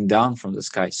are coming down from the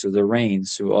sky through the rain,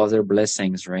 through other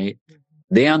blessings, right?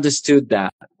 They understood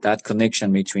that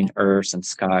connection between earth and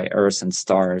sky, earth and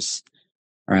stars,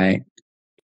 right?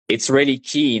 It's really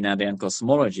key in Indian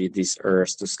cosmology, this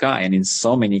earth to sky, and in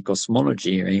so many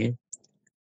cosmology, right?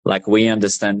 Like we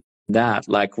understand that,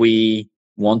 like we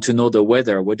want to know the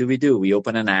weather. What do? We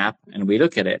open an app and we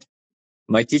look at it.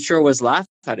 My teacher always laughed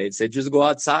at it, said, just go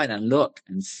outside and look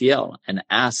and feel and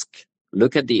ask.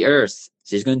 Look at the earth.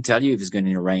 She's going to tell you if it's going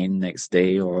to rain next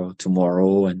day or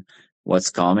tomorrow and what's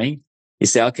coming. You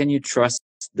say, how can you trust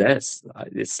this?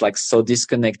 It's like so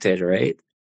disconnected, right?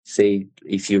 Say,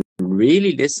 if you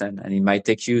really listen, and it might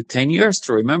take you 10 years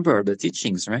to remember the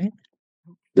teachings, right?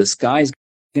 The sky is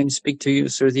going to speak to you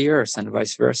through the earth and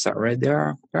vice versa, right?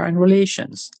 They're in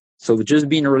relations. So just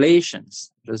be in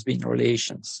relations.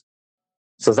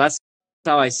 So that's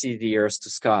how I see the earth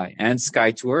to sky and sky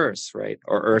to earth, right?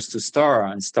 Or earth to star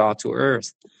and star to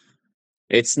earth.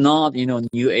 It's not, new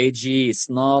agey. It's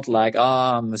not like,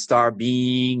 I'm a star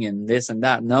being and this and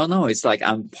that. No. It's like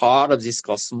I'm part of this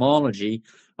cosmology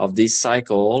of this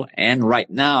cycle. And right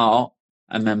now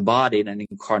I'm embodied and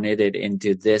incarnated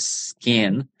into this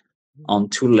skin on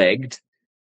two-legged,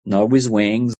 not with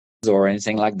wings or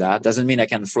anything like that. Doesn't mean I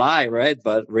can fly, right?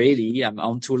 But really, I'm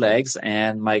on two legs,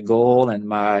 and my goal and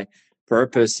my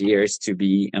purpose here is to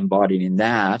be embodied in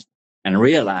that and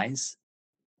realize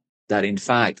that, in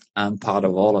fact, I'm part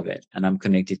of all of it, and I'm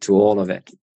connected to all of it,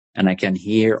 and I can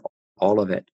hear all of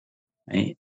it,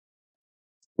 right?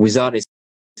 Without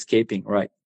escaping, right?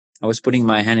 I was putting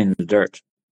my hand in the dirt.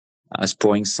 I was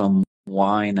pouring some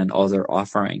wine and other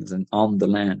offerings and on the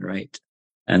land, right?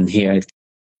 And here it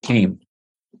came.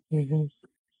 Mm-hmm.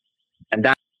 And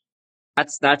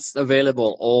that's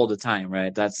available all the time,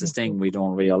 right? That's the thing we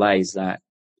don't realize that,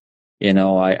 I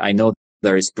know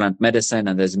there is plant medicine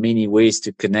and there's many ways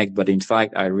to connect, but in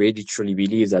fact, I really truly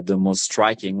believe that the most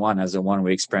striking one is the one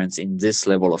we experience in this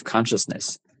level of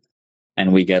consciousness.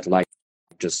 And we get like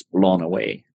just blown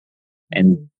away.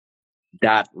 And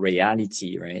that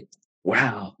reality, right?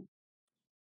 Wow.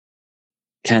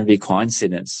 Can be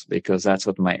coincidence, because that's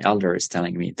what my elder is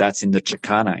telling me. That's in the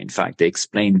Chakana. In fact, they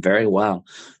explain very well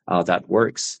how that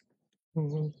works.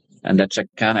 Mm-hmm. And that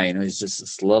Chakana, is just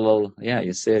this little,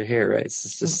 you see it here, right?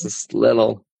 It's just this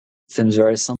little, seems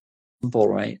very simple,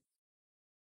 right?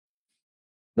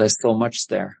 There's so much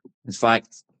there. In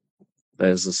fact,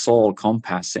 there's a soul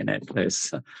compass in it.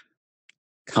 There's a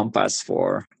compass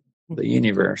for the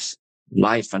universe,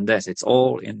 life and death. It's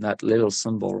all in that little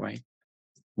symbol, right?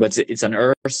 But it's an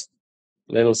earth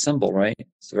little symbol, right?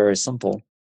 It's very simple,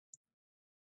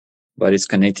 but it's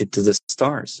connected to the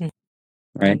stars,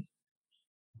 right?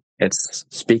 It's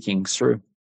speaking through.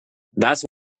 That's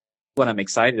what I'm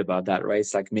excited about, that, right?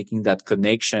 It's like making that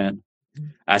connection.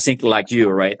 I think like you,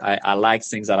 right? I like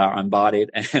things that are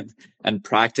embodied and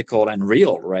practical and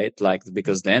real, right? Like,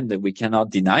 because then we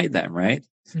cannot deny them, right?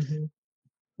 Mm-hmm.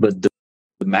 But the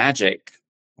magic,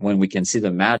 when we can see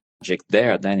the magic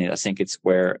there, then I think it's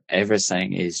where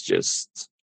everything is just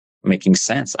making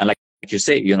sense. And like you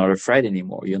say, you're not afraid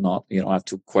anymore. You don't have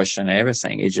to question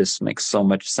everything. It just makes so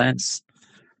much sense.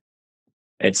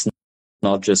 It's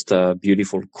not just a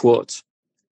beautiful quote,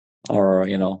 or,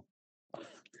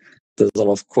 there's a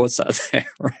lot of quotes out there,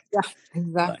 right? Yeah,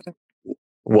 exactly. Like,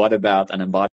 what about an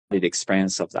embodied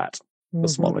experience of that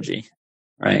cosmology,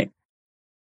 right?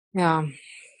 Yeah,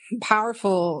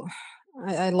 powerful.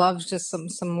 I love just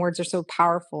some words are so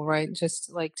powerful, right?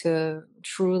 Just like to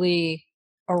truly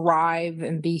arrive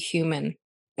and be human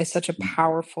is such a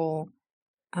powerful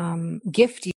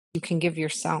gift you can give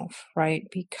yourself, right?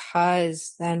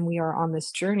 Because then we are on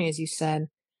this journey, as you said,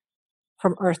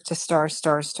 from earth to stars,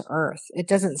 stars to earth. It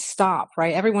doesn't stop,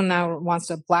 right? Everyone now wants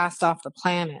to blast off the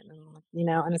planet,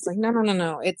 and it's like,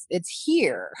 no. It's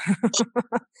here.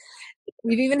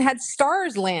 We've even had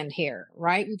stars land here,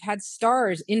 right? We've had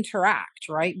stars interact,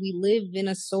 right? We live in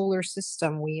a solar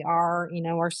system. We are,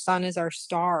 our sun is our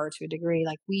star to a degree.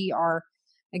 Like we are,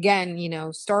 again,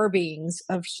 star beings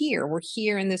of here. We're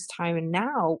here in this time and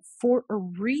now for a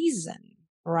reason,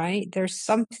 right? There's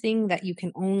something that you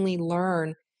can only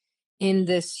learn in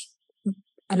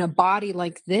a body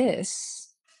like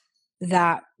this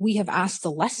that we have asked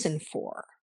the lesson for,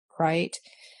 right?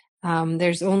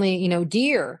 There's only,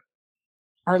 deer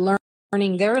are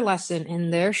learning their lesson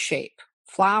in their shape.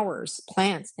 Flowers,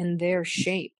 plants in their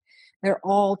shape. They're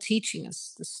all teaching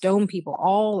us. The stone people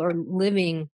all are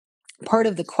living part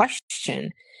of the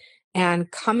question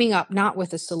and coming up not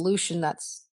with a solution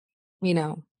that's,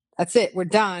 that's it, we're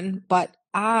done, but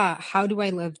how do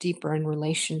I live deeper in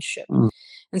relationship?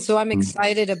 And so I'm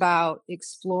excited about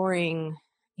exploring,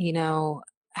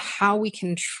 how we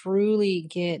can truly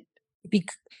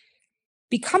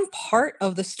become part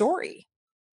of the story.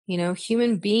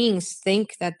 Human beings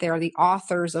think that they're the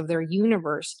authors of their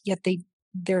universe, yet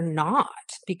they're not,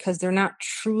 because they're not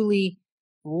truly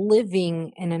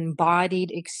living an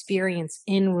embodied experience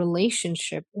in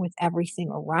relationship with everything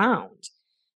around.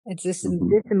 It's this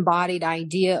disembodied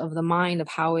idea of the mind, of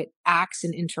how it acts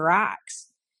and interacts.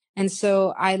 And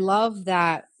so I love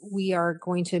that we are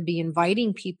going to be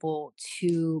inviting people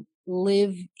to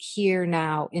live here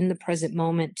now in the present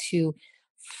moment, to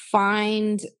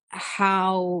find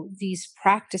how these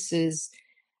practices,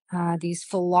 these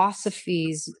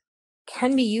philosophies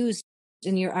can be used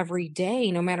in your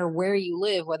everyday, no matter where you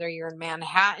live, whether you're in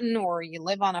Manhattan or you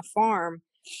live on a farm.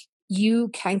 You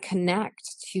can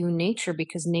connect to nature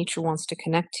because nature wants to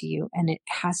connect to you, and it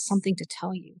has something to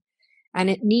tell you. And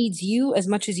it needs you as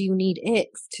much as you need it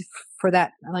for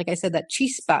that, like I said, that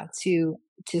chispa to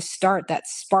start that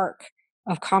spark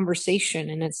of conversation.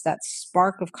 And it's that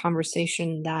spark of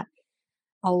conversation that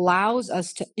allows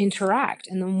us to interact.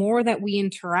 And the more that we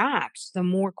interact, the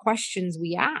more questions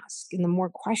we ask. And the more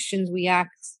questions we ask,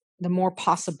 the more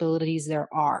possibilities there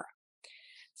are.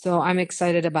 So I'm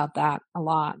excited about that a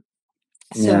lot.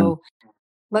 So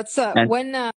let's go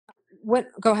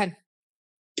ahead.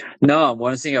 No,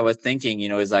 one thing I was thinking,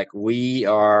 is like we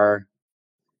are,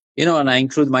 and I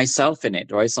include myself in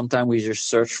it, right? Sometimes we just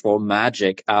search for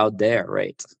magic out there,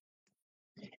 right?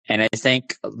 And I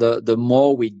think the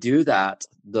more we do that,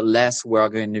 the less we're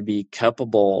going to be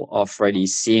capable of really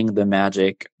seeing the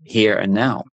magic here and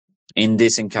now in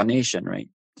this incarnation, right?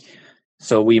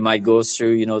 So we might go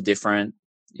through, different,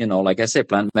 like I said,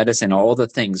 plant medicine, all the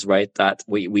things, right? That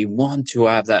we want to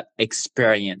have that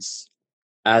experience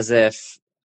as a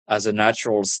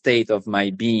natural state of my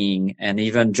being, and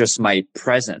even just my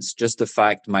presence, just the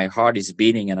fact my heart is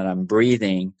beating and I'm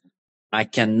breathing, I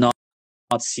cannot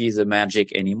see the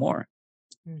magic anymore.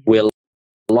 We're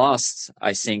lost,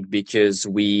 I think, because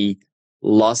we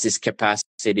lost this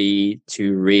capacity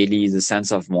to really the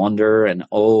sense of wonder and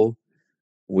awe.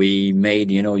 We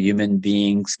made, human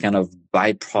beings kind of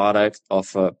byproduct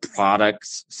of a product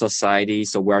society.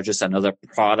 So we're just another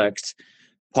product,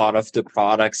 part of the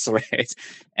products, right?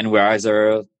 And we're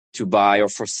either to buy or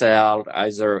for sale,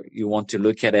 either you want to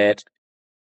look at it.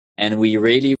 And we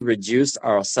really reduced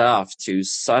ourselves to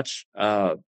such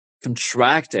a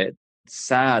contracted,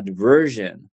 sad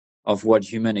version of what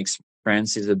human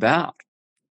experience is about.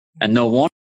 And no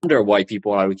wonder why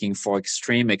people are looking for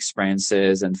extreme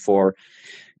experiences and for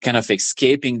kind of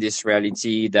escaping this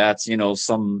reality that,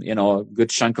 some, a good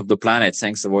chunk of the planet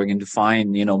thinks that we're going to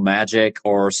find, magic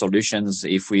or solutions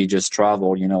if we just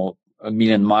travel,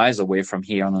 1,000,000 miles away from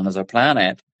here on another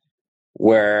planet,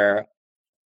 where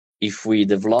if we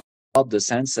develop the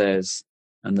senses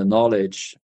and the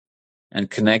knowledge and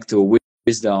connect to a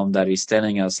wisdom that is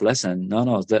telling us, listen,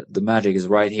 no, the magic is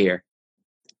right here.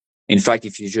 In fact,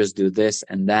 if you just do this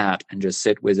and that and just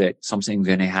sit with it, something's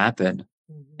going to happen.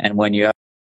 And when you have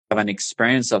an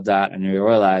experience of that and you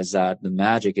realize that the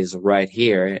magic is right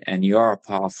here and you are a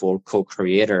powerful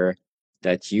co-creator,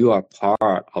 that you are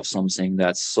part of something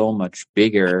that's so much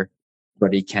bigger,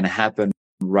 but it can happen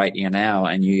right here now.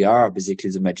 And you are basically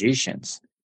the magicians.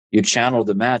 You channel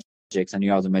the magics and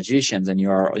you are the magicians and you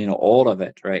are, all of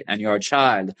it, right? And you're a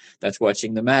child that's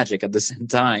watching the magic at the same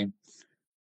time.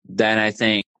 Then I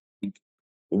think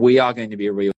we are going to be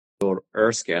a real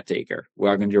earth caretaker. We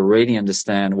are going to really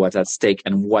understand what's at stake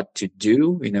and what to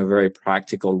do in a very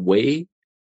practical way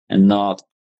and not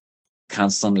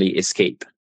constantly escape.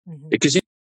 Because,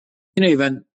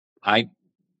 even I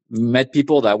met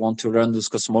people that want to learn this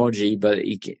cosmology, but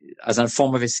as a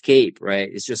form of escape, right?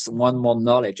 It's just one more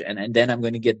knowledge. And then I'm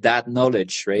going to get that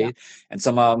knowledge, right? Yeah. And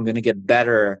somehow I'm going to get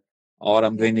better, or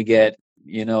I'm going to get,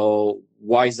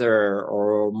 wiser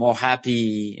or more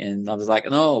happy. And I was like,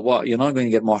 no, well, you're not going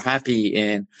to get more happy.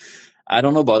 And I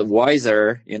don't know about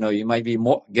wiser. You might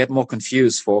get more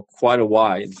confused for quite a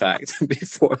while, in fact,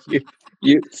 before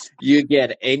you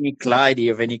get any clarity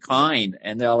of any kind.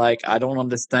 And they're like, I don't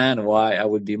understand why I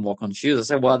would be more confused. I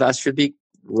said, well, that should be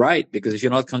right, because if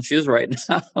you're not confused right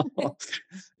now,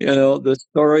 the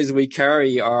stories we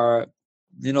carry are,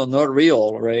 not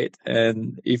real, right?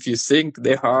 And if you think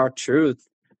they are truth,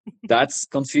 that's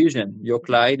confusion. Your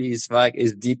clarity is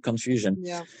deep confusion.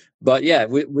 Yeah. But yeah,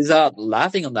 without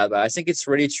laughing on that, but I think it's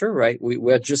really true, right?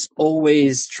 We're just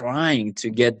always trying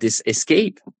to get this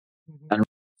escape, and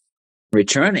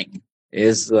returning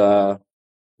is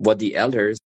what the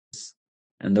elders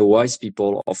and the wise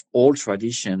people of all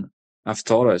tradition have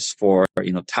taught us for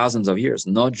thousands of years,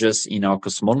 not just in our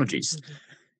cosmologies.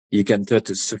 You can turn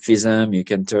to Sufism, you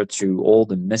can turn to all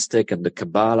the mystic and the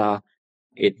Kabbalah.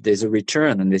 There's a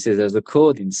return, and there's a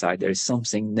code inside. There's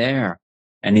something there,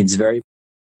 and it's very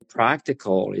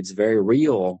practical. It's very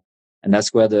real, and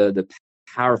that's where the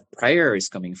power of prayer is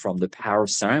coming from. The power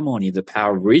of ceremony, the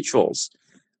power of rituals.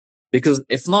 Because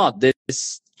if not,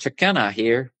 this chakana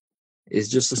here is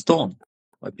just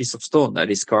a piece of stone that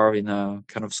is carved in a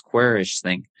kind of squarish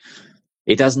thing.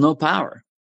 It has no power.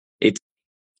 It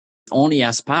only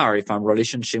has power if I'm in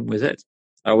relationship with it.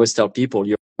 I always tell people,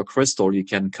 your crystal, you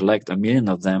can collect 1 million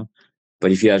of them,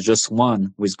 but if you have just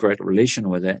one with great relation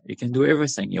with it, you can do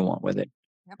everything you want with it,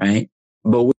 right?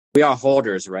 But we are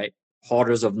hoarders, right?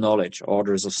 Hoarders of knowledge,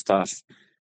 hoarders of stuff.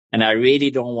 And I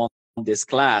really don't want this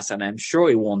class, and I'm sure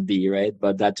it won't be, right?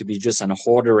 But that to be just an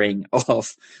hoarding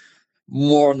of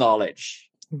more knowledge.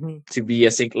 To be, I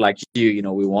think, like you,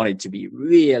 we want it to be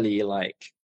really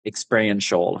like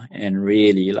experiential and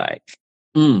really like,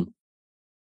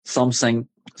 something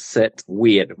set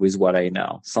weird with what I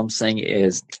know. Something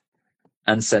is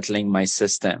unsettling my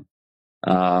system.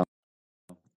 And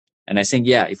I think,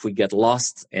 if we get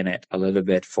lost in it a little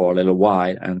bit for a little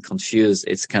while and confused,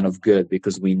 it's kind of good,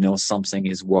 because we know something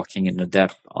is working in the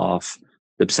depth of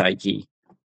the psyche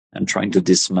and trying to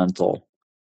dismantle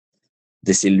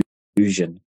this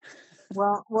illusion.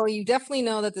 Well, you definitely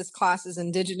know that this class is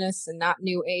indigenous and not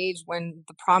new age, when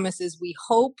the promise is we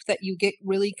hope that you get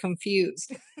really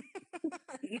confused.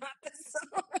 Not the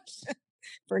solution.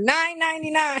 For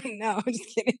 $9.99. No, I'm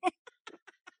just kidding.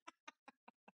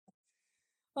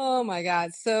 Oh my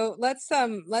God. So let's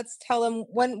tell them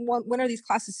when are these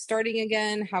classes starting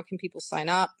again? How can people sign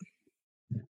up?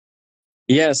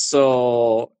 Yeah,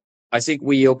 so I think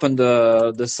we opened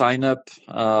the sign up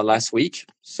last week,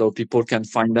 so people can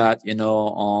find that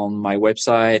on my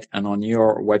website and on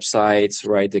your website,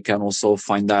 right? They can also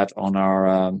find that on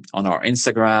our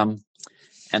Instagram,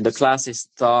 and the class is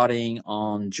starting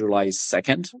on July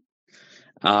 2nd.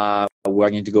 We're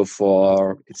going to go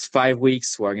it's 5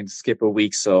 weeks. We're going to skip a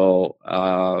week, so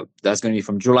that's going to be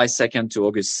from July 2nd to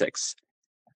August 6th.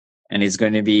 And it's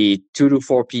going to be 2 to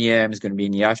 4 p.m. It's going to be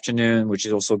in the afternoon, which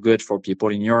is also good for people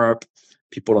in Europe,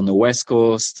 people on the West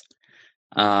Coast.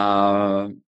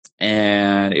 And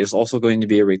it's also going to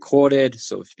be recorded.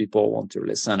 So if people want to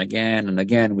listen again and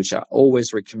again, which I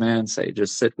always recommend, say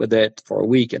just sit with it for a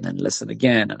week and then listen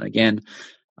again and again.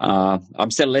 I'm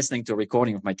still listening to a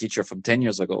recording of my teacher from 10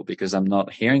 years ago, because I'm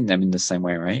not hearing them in the same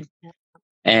way, right?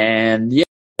 And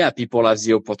people have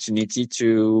the opportunity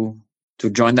to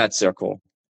join that circle.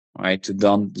 Right, to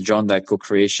join that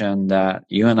co-creation that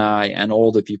you and I and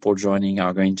all the people joining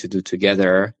are going to do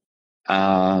together,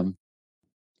 and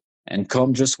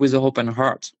come just with an open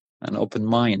heart, an open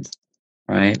mind,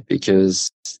 right? Because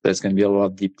there's going to be a lot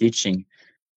of deep teaching.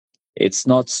 It's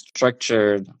not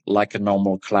structured like a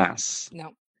normal class.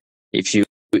 No. If you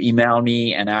email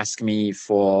me and ask me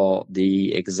for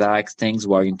the exact things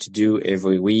we're going to do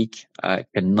every week, I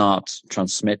cannot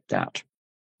transmit that.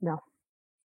 No.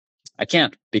 I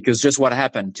can't, because just what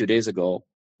happened 2 days ago,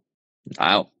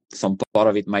 some part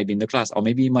of it might be in the class, or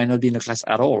maybe it might not be in the class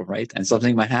at all, right? And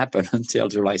something might happen until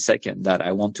July 2nd that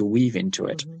I want to weave into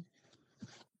it.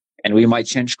 And we might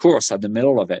change course at the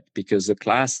middle of it, because the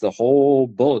class, the whole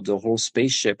boat, the whole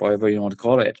spaceship, whatever you want to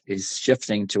call it, is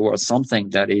shifting towards something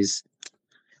that is,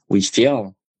 we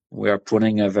feel we are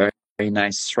putting a very, very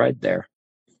nice thread there.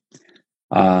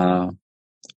 But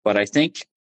I think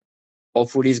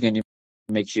hopefully it's going to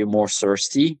make you more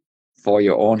thirsty for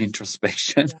your own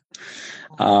introspection.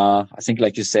 I think,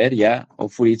 like you said,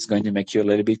 hopefully it's going to make you a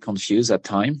little bit confused at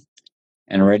time,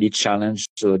 and really challenge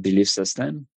the belief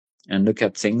system and look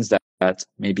at things that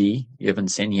maybe you haven't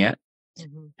seen yet.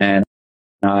 And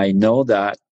I know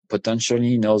that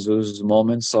potentially, those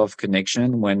moments of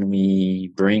connection when we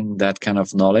bring that kind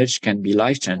of knowledge can be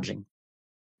life-changing.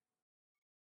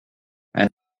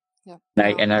 Yeah.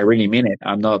 And I really mean it.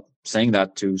 I'm not saying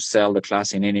that to sell the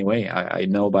class in any way. I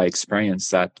know by experience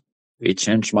that it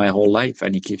changed my whole life,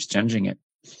 and it keeps changing it.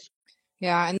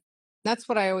 Yeah. And that's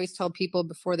what I always tell people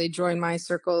before they join my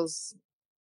circles.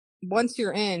 Once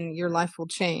you're in, your life will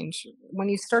change. When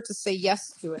you start to say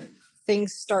yes to it,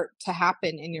 things start to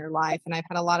happen in your life. And I've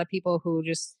had a lot of people who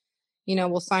just,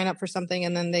 will sign up for something,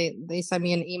 and then they send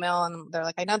me an email and they're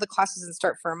like, I know the class doesn't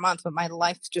start for a month, but my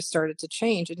life just started to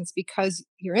change. And it's because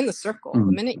you're in the circle. The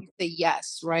minute you say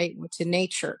yes, right, to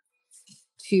nature,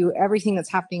 to everything that's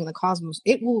happening in the cosmos,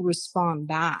 it will respond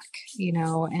back,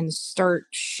 and start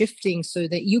shifting so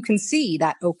that you can see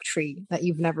that oak tree that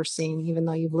you've never seen, even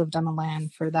though you've lived on the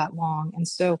land for that long. And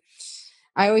so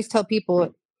I always tell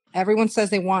people, everyone says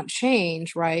they want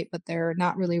change, right? But they're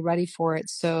not really ready for it.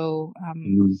 So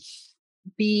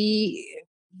be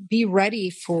ready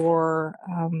for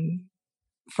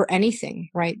anything,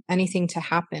 right? Anything to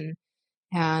happen.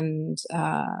 And,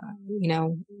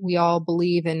 we all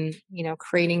believe in,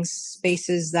 creating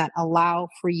spaces that allow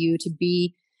for you to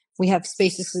be. We have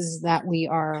spaces that we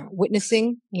are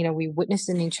witnessing, we witness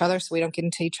in each other, so we don't get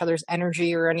into each other's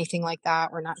energy or anything like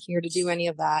that. We're not here to do any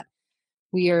of that.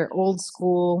 We are old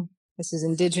school. This is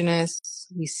indigenous.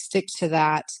 We stick to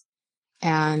that.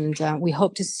 And we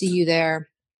hope to see you there.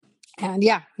 And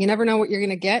yeah, you never know what you're going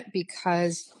to get,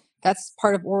 because that's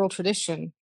part of oral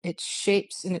tradition. It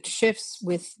shapes and it shifts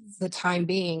with the time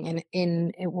being, and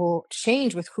it will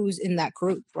change with who's in that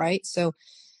group, right? So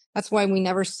that's why we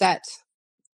never set,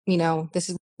 this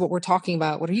is what we're talking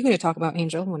about. What are you going to talk about,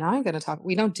 Angel? When I'm going to talk,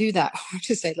 we don't do that. We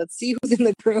just say, let's see who's in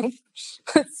the group.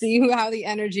 Let's see how the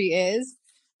energy is.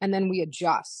 And then we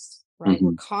adjust, right?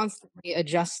 We're constantly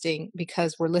adjusting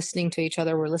because we're listening to each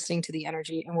other. We're listening to the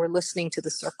energy, and we're listening to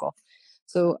the circle.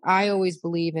 So I always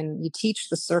believe in, you teach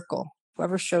the circle.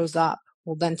 Whoever shows up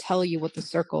will then tell you what the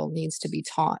circle needs to be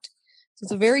taught. So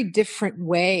it's a very different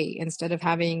way. Instead of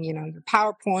having, your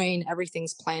PowerPoint,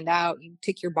 everything's planned out, you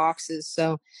tick your boxes.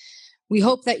 So we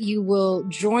hope that you will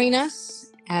join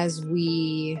us as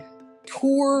we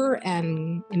tour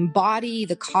and embody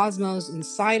the cosmos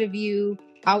inside of you,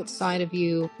 outside of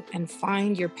you, and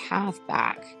find your path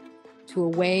back to a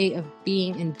way of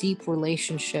being in deep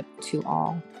relationship to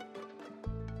all.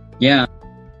 Yeah,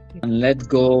 and let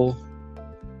go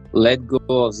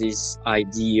of this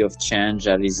idea of change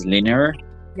that is linear.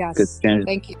 Yes, because change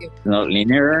thank you. is not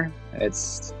linear.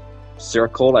 It's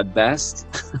circle at best.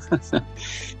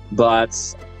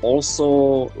 But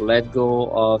also let go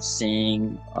of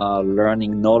seeing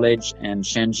learning knowledge and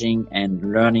changing and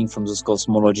learning from this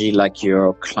cosmology like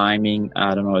you're climbing,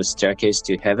 a staircase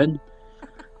to heaven.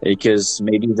 Because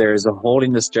maybe there's a hole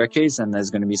in the staircase and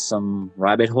there's going to be some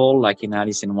rabbit hole like in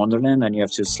Alice in Wonderland, and you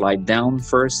have to slide down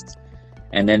first.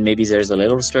 And then maybe there's a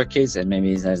little staircase and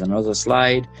maybe there's another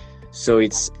slide. So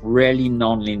it's really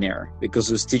non-linear, because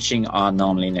those teachings are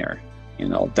non-linear.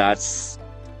 That's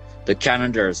the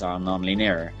calendars are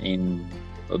non-linear in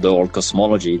the old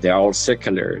cosmology. They're all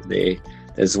circular.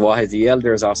 That's why the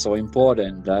elders are so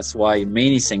important. That's why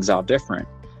many things are different.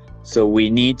 So we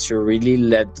need to really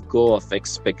let go of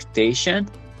expectation.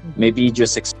 Maybe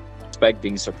just expect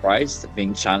being surprised,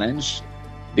 being challenged,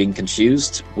 being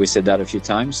confused. We said that a few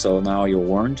times, so now you're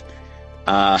warned.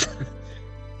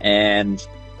 And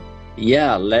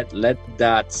yeah, let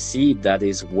that seed that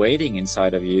is waiting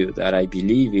inside of you, that I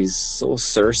believe is so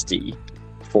thirsty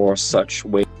for such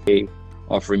way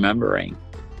of remembering.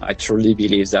 I truly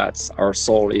believe that our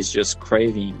soul is just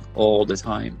craving all the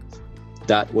time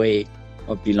that way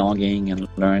of belonging and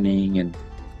learning and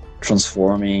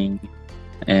transforming.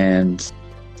 And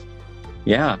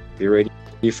yeah, be ready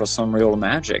for some real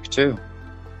magic too.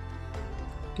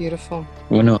 Beautiful.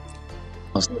 Who knows?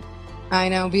 I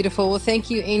know, beautiful. Well, thank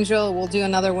you, Angel. We'll do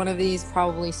another one of these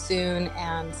probably soon.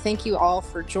 And thank you all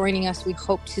for joining us. We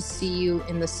hope to see you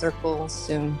in the circle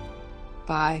soon.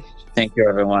 Bye. Thank you,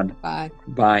 everyone. Bye.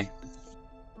 Bye.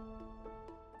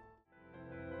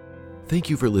 Thank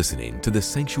you for listening to the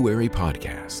Sanctuary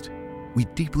Podcast. We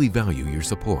deeply value your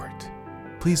support.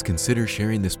 Please consider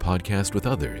sharing this podcast with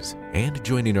others and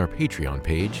joining our Patreon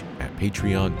page at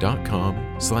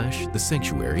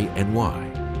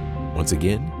patreon.com/thesanctuaryny. Once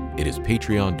again, it is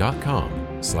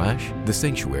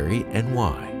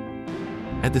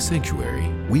patreon.com/thesanctuaryny. At The Sanctuary,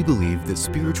 we believe that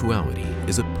spirituality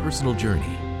is a personal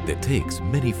journey that takes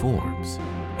many forms,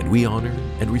 and we honor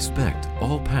and respect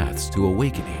all paths to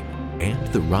awakening and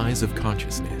the rise of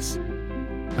consciousness.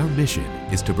 Our mission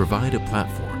is to provide a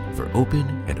platform for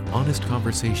open and honest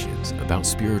conversations about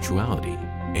spirituality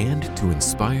and to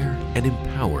inspire and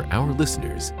empower our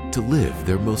listeners to live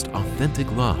their most authentic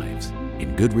lives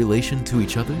in good relation to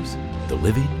each other's, the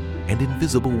living, and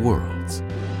invisible worlds.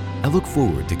 I look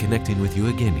forward to connecting with you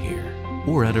again here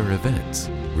or at our events,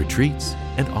 retreats,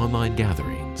 and online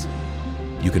gatherings.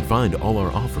 You can find all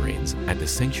our offerings at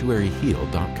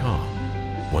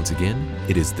thesanctuaryheal.com. Once again,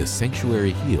 it is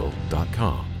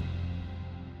thesanctuaryheal.com.